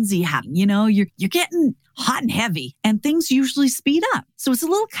frenzy happening, you're getting hot and heavy and things usually speed up. So it's a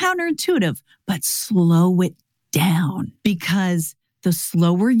little counterintuitive, but slow it down because the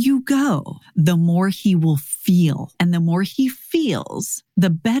slower you go, the more he will feel. And the more he feels,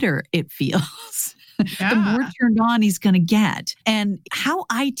 the better it feels. Yeah. The more turned on he's going to get. And how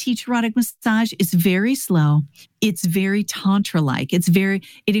I teach erotic massage is very slow. It's very tantra-like. It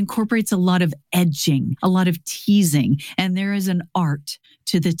incorporates a lot of edging, a lot of teasing. And there is an art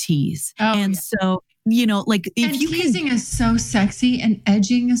to the tease. Oh, and so, teasing is so sexy and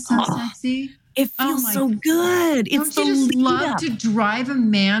edging is so sexy. It feels so good. Don't you just love to drive a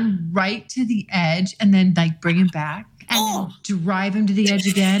man right to the edge and then bring him back and then drive him to the edge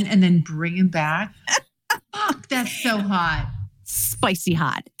again and then bring him back? Fuck, that's so hot. Spicy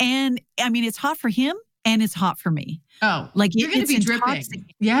hot. And it's hot for him and it's hot for me. Oh, you're going to be dripping.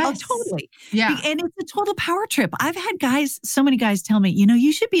 Yes. Oh, totally. Yeah. And it's a total power trip. I've had so many guys tell me,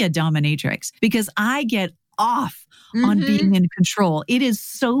 you should be a dominatrix because I get off on being in control. It is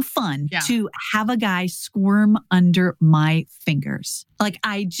so fun to have a guy squirm under my fingers. Like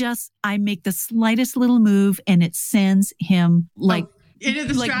I make the slightest little move and it sends him into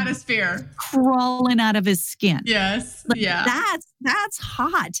the stratosphere, crawling out of his skin. Yes. That's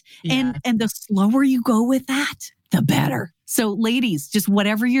hot. Yeah. And the slower you go with that, the better. So ladies, just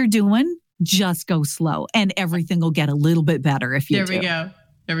whatever you're doing, just go slow and everything will get a little bit better if you do.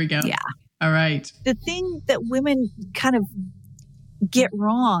 There we go. Yeah. All right. The thing that women kind of get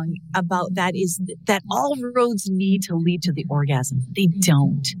wrong about that is that all roads need to lead to the orgasm. They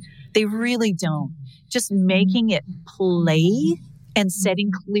don't. They really don't. Just making it play and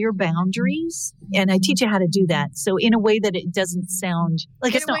setting clear boundaries. And I teach you how to do that. So in a way that it doesn't sound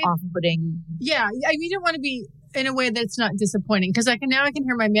like it's not off-putting. Yeah. You don't want to be in a way that's not disappointing. Because I can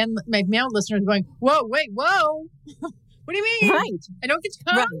hear my male listeners going, whoa, wait, whoa. What do you mean? Right. I don't get to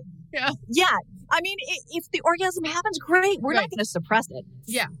come? Right. Yeah. Yeah. If the orgasm happens, great. We're not going to suppress it.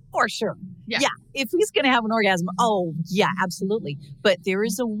 Yeah. For sure. Yeah. If he's going to have an orgasm, absolutely. But there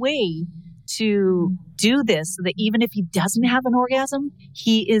is a way to do this so that even if he doesn't have an orgasm,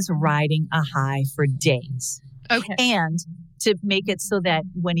 he is riding a high for days. Okay. And to make it so that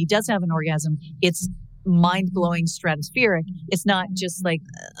when he does have an orgasm, it's mind-blowing stratospheric. It's not just like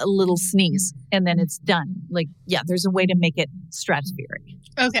a little sneeze and then it's done. There's a way to make it stratospheric.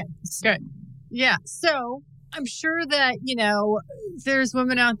 Okay, good. Yeah. So I'm sure that, there's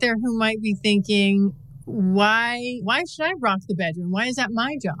women out there who might be thinking, why should I rock the bedroom? Why is that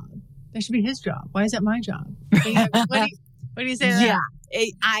my job? That should be his job. Why is that my job? What do you say to that? Yeah,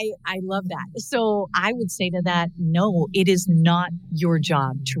 I love that. So I would say to that, no, it is not your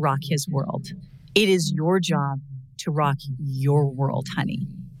job to rock his world. It is your job to rock your world, honey.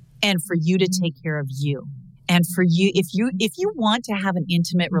 and for you to take care of you. And for you, if you want to have an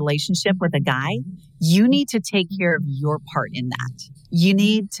intimate relationship with a guy, you need to take care of your part in that. You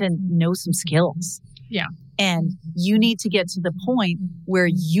need to know some skills. Yeah. And you need to get to the point where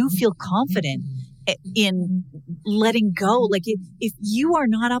you feel confident in letting go. Like if you are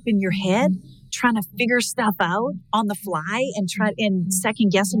not up in your head trying to figure stuff out on the fly and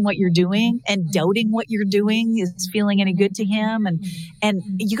second guessing what you're doing and doubting what you're doing is feeling any good to him. And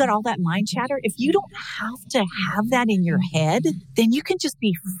you got all that mind chatter. If you don't have to have that in your head, then you can just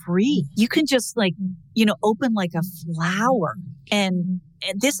be free. You can just open like a flower. And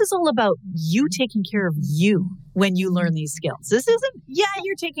this is all about you taking care of you when you learn these skills. This isn't,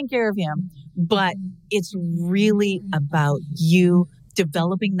 you're taking care of him, but it's really about you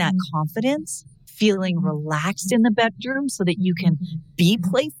developing that confidence, feeling relaxed in the bedroom so that you can be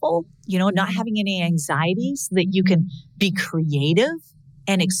playful, not having any anxiety so that you can be creative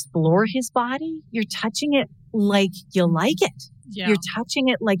and explore his body. You're touching it like you like it. Yeah. You're touching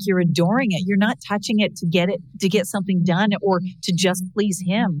it like you're adoring it. You're not touching it to get something done or to just please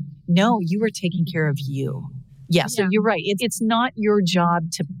him. No, you are taking care of you. Yeah, so you're right. It's not your job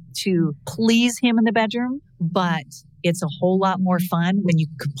to please him in the bedroom, but it's a whole lot more fun when you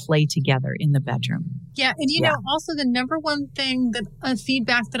can play together in the bedroom. Yeah. And know, also the number one thing that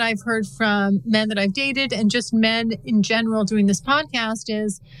feedback that I've heard from men that I've dated and just men in general doing this podcast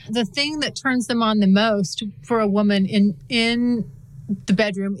is the thing that turns them on the most for a woman in the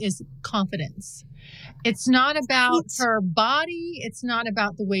bedroom is confidence. It's not about her body. It's not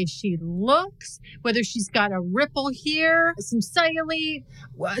about the way she looks, whether she's got a ripple here, some cellulite,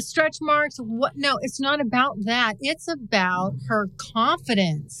 stretch marks. No, it's not about that. It's about her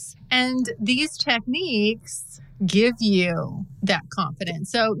confidence. And these techniques give you that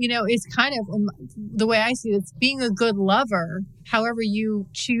confidence. So, it's kind of the way I see it, it's being a good lover. However you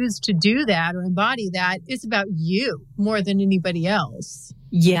choose to do that or embody that, it's about you more than anybody else.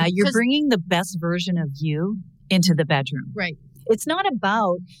 Yeah, you're bringing the best version of you into the bedroom. Right. It's not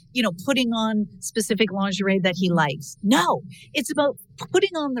about, putting on specific lingerie that he likes. No, it's about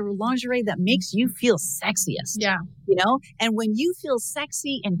putting on the lingerie that makes you feel sexiest. Yeah. And when you feel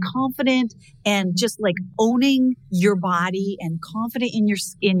sexy and confident and just like owning your body and confident in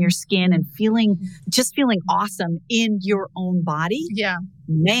your skin and feeling awesome in your own body. Yeah.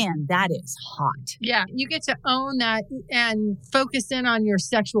 Man, that is hot. Yeah, you get to own that and focus in on your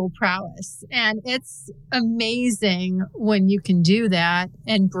sexual prowess. And it's amazing when you can do that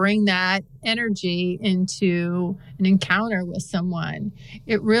and bring that energy into an encounter with someone.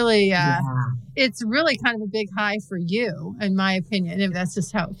 It really, it's really kind of a big high for you, in my opinion. And that's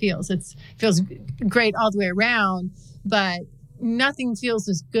just how it feels. It feels great all the way around, but nothing feels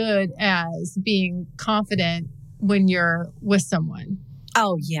as good as being confident when you're with someone.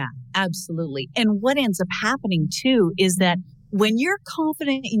 Oh, yeah, absolutely. And what ends up happening, too, is that when you're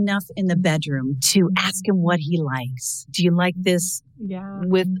confident enough in the bedroom to ask him what he likes, do you like this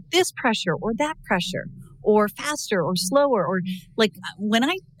with this pressure or that pressure? Or faster or slower, or like when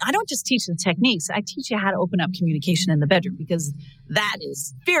I don't just teach the techniques, I teach you how to open up communication in the bedroom because that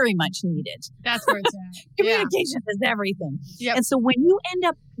is very much needed. That's where it's at. Communication is everything. Yep. And so when you end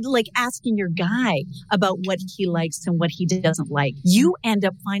up like asking your guy about what he likes and what he doesn't like, you end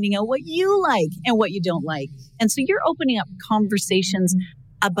up finding out what you like and what you don't like. And so you're opening up conversations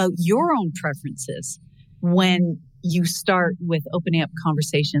about your own preferences when you start with opening up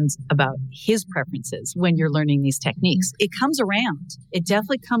conversations about his preferences when you're learning these techniques. It comes around. It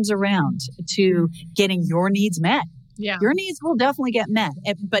definitely comes around to getting your needs met. Yeah. Your needs will definitely get met,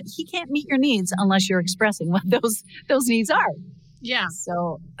 but he can't meet your needs unless you're expressing what those needs are. Yeah.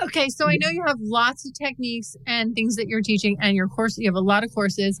 So, okay. So I know you have lots of techniques and things that you're teaching and your course, you have a lot of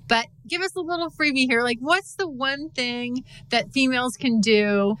courses, but give us a little freebie here. Like, what's the one thing that females can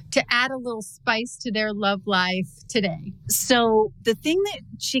do to add a little spice to their love life today? So the thing that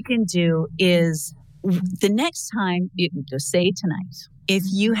she can do is the next time, say tonight, if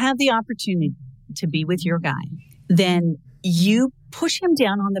you have the opportunity to be with your guy, then you push him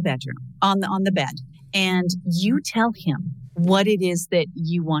down on the bedroom, on the bed, and you tell him what it is that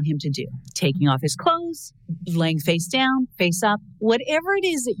you want him to do. Taking off his clothes, laying face down, face up, whatever it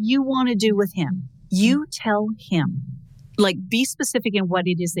is that you want to do with him, you tell him. Like, be specific in what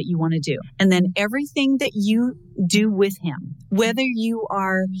it is that you want to do. And then everything that you do with him, whether you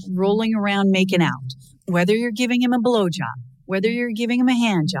are rolling around making out, whether you're giving him a blowjob, whether you're giving him a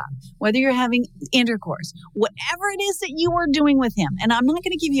hand job, whether you're having intercourse, whatever it is that you are doing with him. And I'm not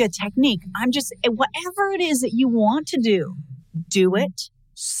going to give you a technique. I'm just, whatever it is that you want to do it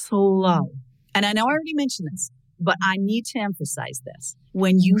slow. And I know I already mentioned this. but I need to emphasize this.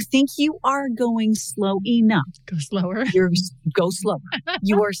 When you think you are going slow enough, Go slower. go slower.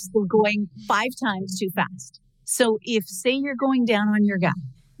 You are still going 5 times too fast. So if, say, you're going down on your guy,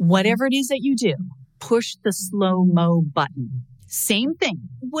 whatever it is that you do, push the slow-mo button. Same thing.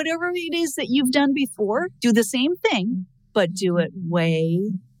 Whatever it is that you've done before, do the same thing, but do it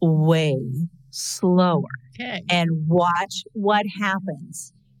way, way slower. Okay. And watch what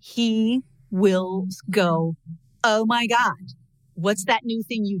happens. He will go, oh my God, what's that new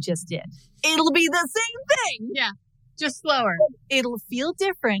thing you just did? It'll be the same thing. Yeah. Just slower. It'll feel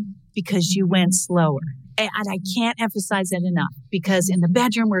different because you went slower. And I can't emphasize that enough, because in the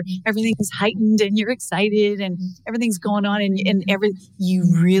bedroom where everything's heightened and you're excited and everything's going on and you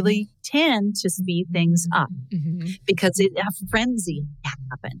really tend to speed things up because a frenzy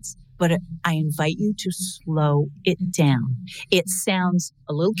happens. But I invite you to slow it down. It sounds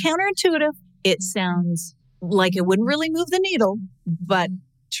a little counterintuitive. It sounds like it wouldn't really move the needle, but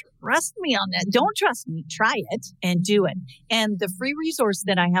trust me on that. Don't trust me. Try it and do it. And the free resource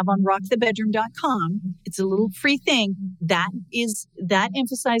that I have on rockthebedroom.com, it's a little free thing that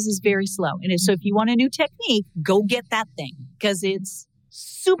emphasizes very slow. And so if you want a new technique, go get that thing, because it's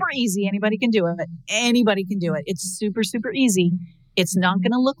super easy. Anybody can do it. Anybody can do it. It's super, super easy. It's not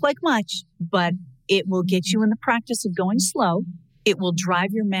going to look like much, but it will get you in the practice of going slow. It will drive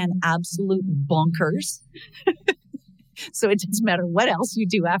your man absolute bonkers. So it doesn't matter what else you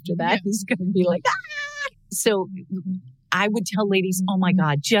do after that. Yeah. He's going to be like, ah! So I would tell ladies, oh my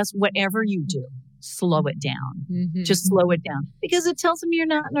God, just whatever you do, slow it down. Mm-hmm. Just slow it down, because it tells him you're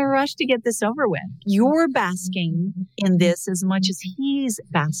not in a rush to get this over with. You're basking in this as much as he's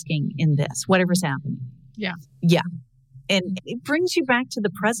basking in this, whatever's happening. Yeah. Yeah. And it brings you back to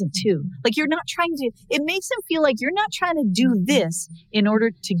the present too. Like you're not trying to, it makes him feel like you're not trying to do this in order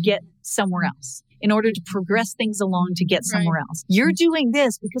to get somewhere else, in order to progress things along to get somewhere else. You're doing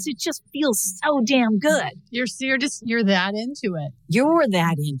this because it just feels so damn good. You're that into it. You're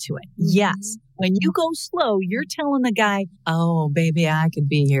that into it. Mm-hmm. Yes. When you go slow, you're telling the guy, oh, baby, I could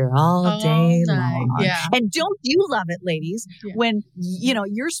be here all day long. Yeah. And don't you love it, ladies, when,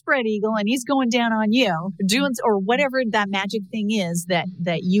 you're spread eagle and he's going down on you, doing, or whatever that magic thing is that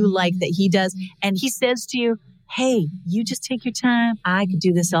you like that he does. And he says to you, hey, you just take your time. I could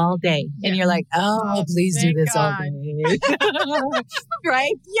do this all day. Yeah. And you're like, oh please do this all day.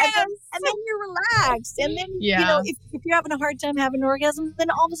 Right? Yes. And then you're relaxed. And then, if you're having a hard time having an orgasm, then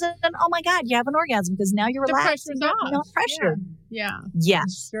all of a sudden, oh my God, you have an orgasm because now you're relaxed. The pressure's off. No pressure. Yeah.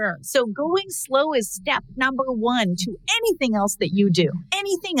 Yes. Sure. So going slow is step number 1 to anything else that you do,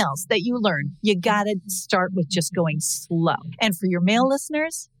 anything else that you learn. You got to start with just going slow. And for your male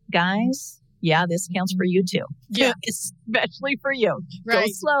listeners, guys, yeah, this counts for you too. Yeah. Especially for you. Right.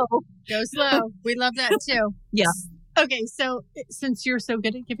 Go slow. Go slow. We love that too. Yeah. Okay. So since you're so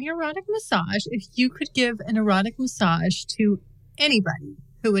good at giving erotic massage, if you could give an erotic massage to anybody,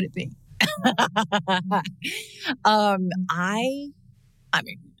 who would it be? I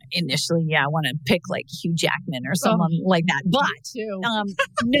mean, initially, I want to pick like Hugh Jackman or someone like that. But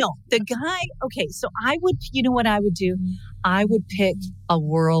no, the guy. Okay, so I would. You know what I would do? I would pick a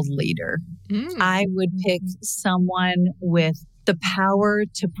world leader. I would pick someone with the power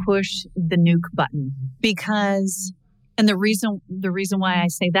to push the nuke button, because. And the reason why I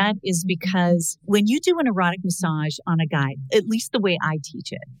say that is because when you do an erotic massage on a guy, at least the way I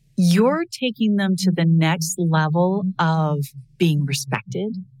teach it, you're taking them to the next level of being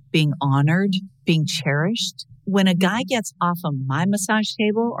respected, being honored, being cherished. When a guy gets off of my massage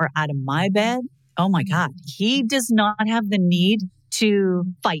table or out of my bed, oh my God, he does not have the need to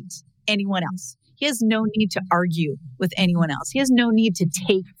fight anyone else. He has no need to argue with anyone else. He has no need to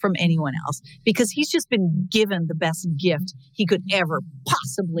take from anyone else, because he's just been given the best gift he could ever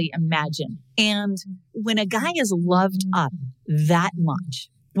possibly imagine. And when a guy is loved up that much,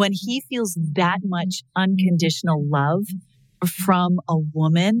 when he feels that much unconditional love from a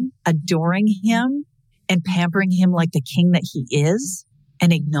woman adoring him and pampering him like the king that he is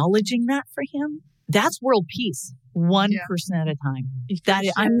and acknowledging that for him, that's world peace. One person at a time.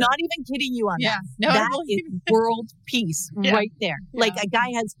 I'm not even kidding you on that. No, that is world peace right there. Yeah. Like a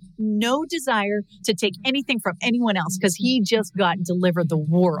guy has no desire to take anything from anyone else because he just got delivered the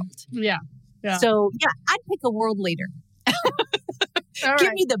world. Yeah. So I'd pick a world leader.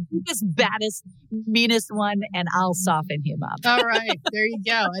 Give me the biggest, baddest, meanest one and I'll soften him up. All right. There you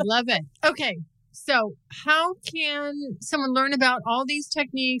go. I love it. Okay. So how can someone learn about all these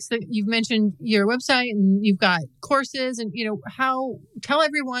techniques that you've mentioned, your website, and you've got courses, and, tell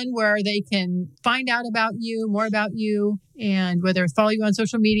everyone where they can find out about you, more about you, and whether follow you on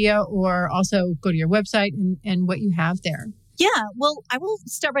social media or also go to your website and what you have there. Yeah, well, I will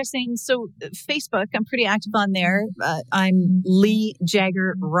start by saying, so Facebook, I'm pretty active on there. I'm Lee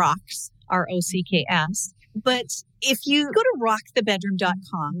Jagger Rocks, ROCKS. But if you go to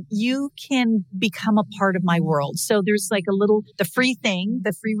rockthebedroom.com, you can become a part of my world. So there's like the free thing,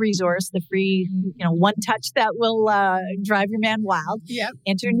 the free resource, the free, one touch that will drive your man wild. Yep.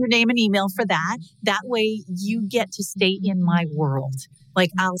 Enter your name and email for that. That way you get to stay in my world.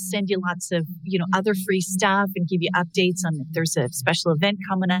 Like I'll send you lots of, other free stuff and give you updates on if there's a special event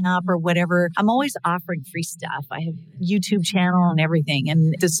coming up or whatever. I'm always offering free stuff. I have YouTube channel and everything.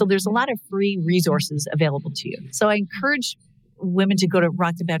 And so there's a lot of free resources available to you. So I encourage women to go to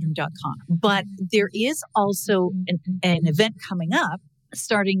rockthebedroom.com. But there is also an event coming up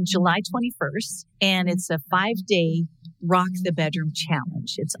starting July 21st, and it's a 5-day Rock the Bedroom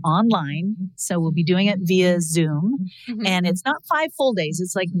Challenge. It's online, so we'll be doing it via Zoom, and it's not 5 full days.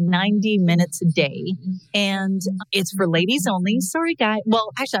 It's like 90 minutes a day, and it's for ladies only. Sorry, guys.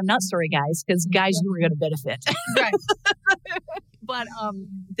 Well, actually, I'm not sorry, guys, because guys, you were going to benefit. Right. But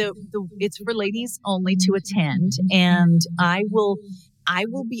it's for ladies only to attend, and I will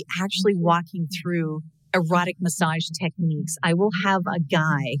be actually walking through erotic massage techniques. I will have a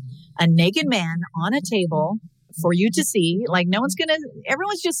naked man on a table for you to see. Like everyone's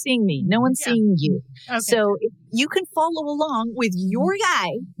just seeing me. No one's seeing you. Okay. So you can follow along with your guy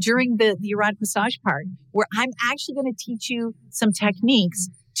during the erotic massage part, where I'm actually going to teach you some techniques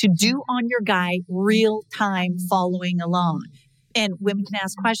to do on your guy real time following along. And women can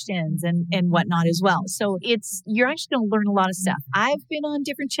ask questions and whatnot as well. So you're actually going to learn a lot of stuff. I've been on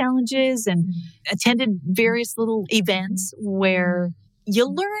different challenges and attended various little events where you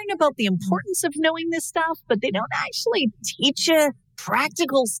learn about the importance of knowing this stuff, but they don't actually teach you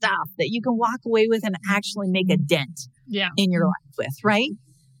practical stuff that you can walk away with and actually make a dent in your life with, right?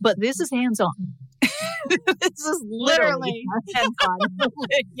 But this is hands-on. This is literally hands-on.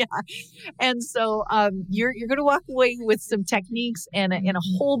 Yeah. And so you're going to walk away with some techniques and a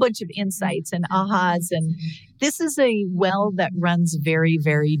whole bunch of insights and ahas. And this is a well that runs very,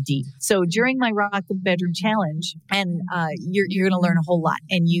 very deep. So during my Rock the Bedroom Challenge, and you're going to learn a whole lot.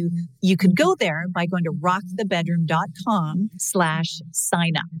 And you could go there by going to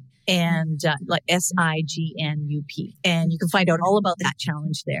rockthebedroom.com/sign-up. And like SIGNUP. And you can find out all about that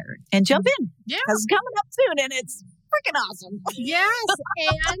challenge there and jump in. Yeah. Because it's coming up soon and it's freaking awesome. Yes.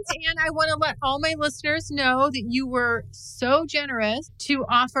 And I want to let all my listeners know that you were so generous to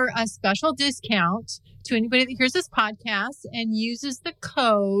offer a special discount to anybody that hears this podcast and uses the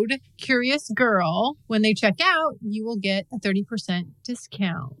code Curious Girl. When they check out, you will get a 30%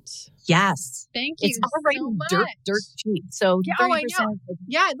 discount. Yes. Thank you. It's already so much. dirt cheap. So yeah, 30%. I know.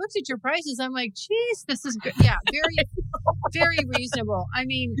 Yeah, I looked at your prices. I'm like, geez, this is good. Yeah, very, very reasonable. I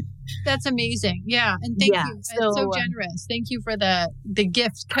mean, that's amazing. Yeah. And thank you. It's so generous. Thank you for the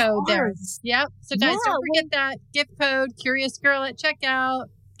gift code there. Yep. So guys, don't forget that gift code Curious Girl at checkout.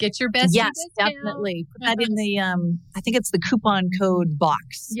 Get your best. Yes, definitely. Put that in the, I think it's the coupon code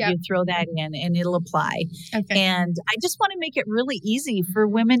box. Yep. You throw that in and it'll apply. Okay. And I just want to make it really easy for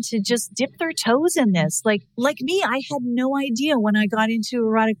women to just dip their toes in this. Like me, I had no idea when I got into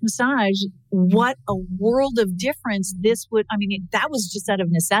erotic massage what a world of difference this would, that was just out of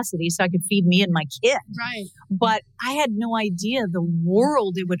necessity so I could feed me and my kid. Right. But I had no idea the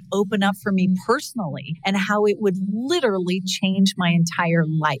world it would open up for me personally and how it would literally change my entire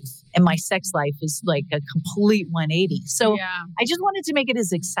life. And my sex life is like a complete 180. So I just wanted to make it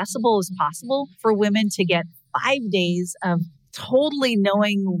as accessible as possible for women to get 5 days of totally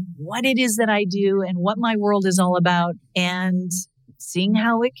knowing what it is that I do and what my world is all about and seeing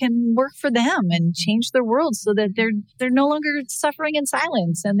how it can work for them and change their world so that they're no longer suffering in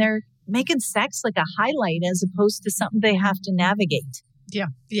silence and they're making sex like a highlight as opposed to something they have to navigate. Yeah.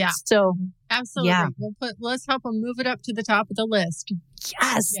 Yeah. So absolutely. Yeah. Let's help them move it up to the top of the list.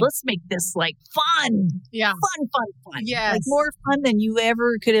 Yes. Let's make this like fun. Yeah. Fun. Yes. Like more fun than you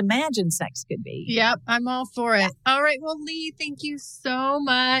ever could imagine sex could be. Yep. I'm all for it. All right. Well, Lee, thank you so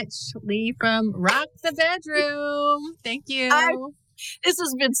much. Lee from Rock the Bedroom. Thank you. This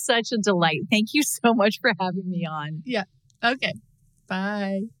has been such a delight. Thank you so much for having me on. Yeah. Okay.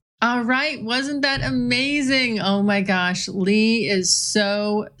 Bye. All right. Wasn't that amazing? Oh my gosh. Lee is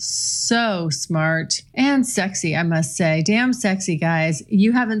so smart and sexy, I must say. Damn sexy, guys.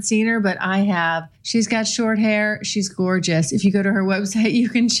 You haven't seen her, but I have. She's got short hair. She's gorgeous. If you go to her website, you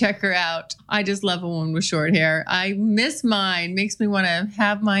can check her out. I just love a woman with short hair. I miss mine. Makes me want to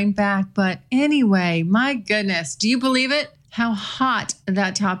have mine back. But anyway, my goodness. Do you believe it? How hot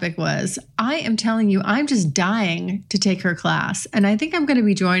that topic was. I am telling you, I'm just dying to take her class. And I think I'm going to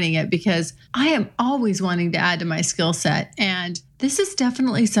be joining it because I am always wanting to add to my skill set. And this is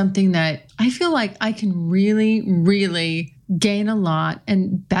definitely something that I feel like I can really gain a lot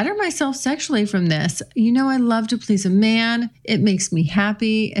and better myself sexually from this. You know, I love to please a man. It makes me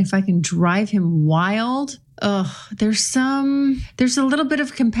happy. If I can drive him wild, there's a little bit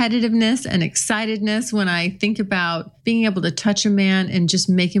of competitiveness and excitedness when I think about being able to touch a man and just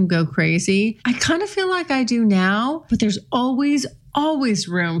make him go crazy. I kind of feel like I do now, but there's always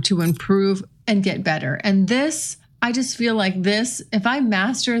room to improve and get better. And this, I just feel like this, if I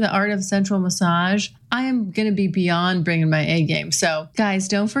master the art of sensual massage, I am going to be beyond bringing my A game. So guys,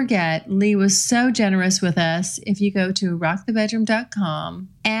 don't forget, Lee was so generous with us. If you go to rockthebedroom.com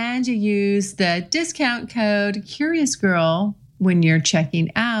and you use the discount code CuriousGirl when you're checking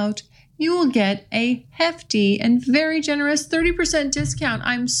out, you will get a hefty and very generous 30% discount.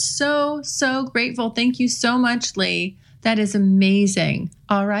 I'm so grateful. Thank you so much, Lee. That is amazing.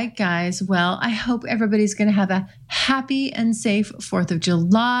 All right, guys. Well, I hope everybody's going to have a happy and safe 4th of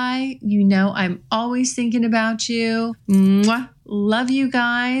July. You know, I'm always thinking about you. Mwah. Love you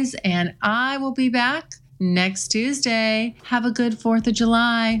guys. And I will be back next Tuesday. Have a good 4th of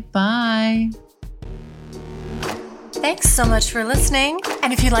July. Bye. Thanks so much for listening.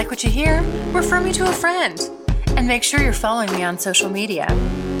 And if you like what you hear, refer me to a friend. And make sure you're following me on social media.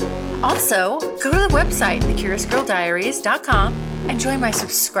 Also, go to the website, thecuriousgirldiaries.com, and join my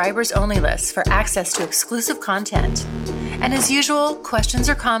subscribers-only list for access to exclusive content. And as usual, questions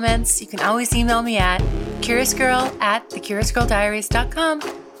or comments, you can always email me at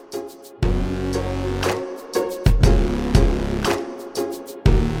curiousgirl@thecuriousgirldiaries.com.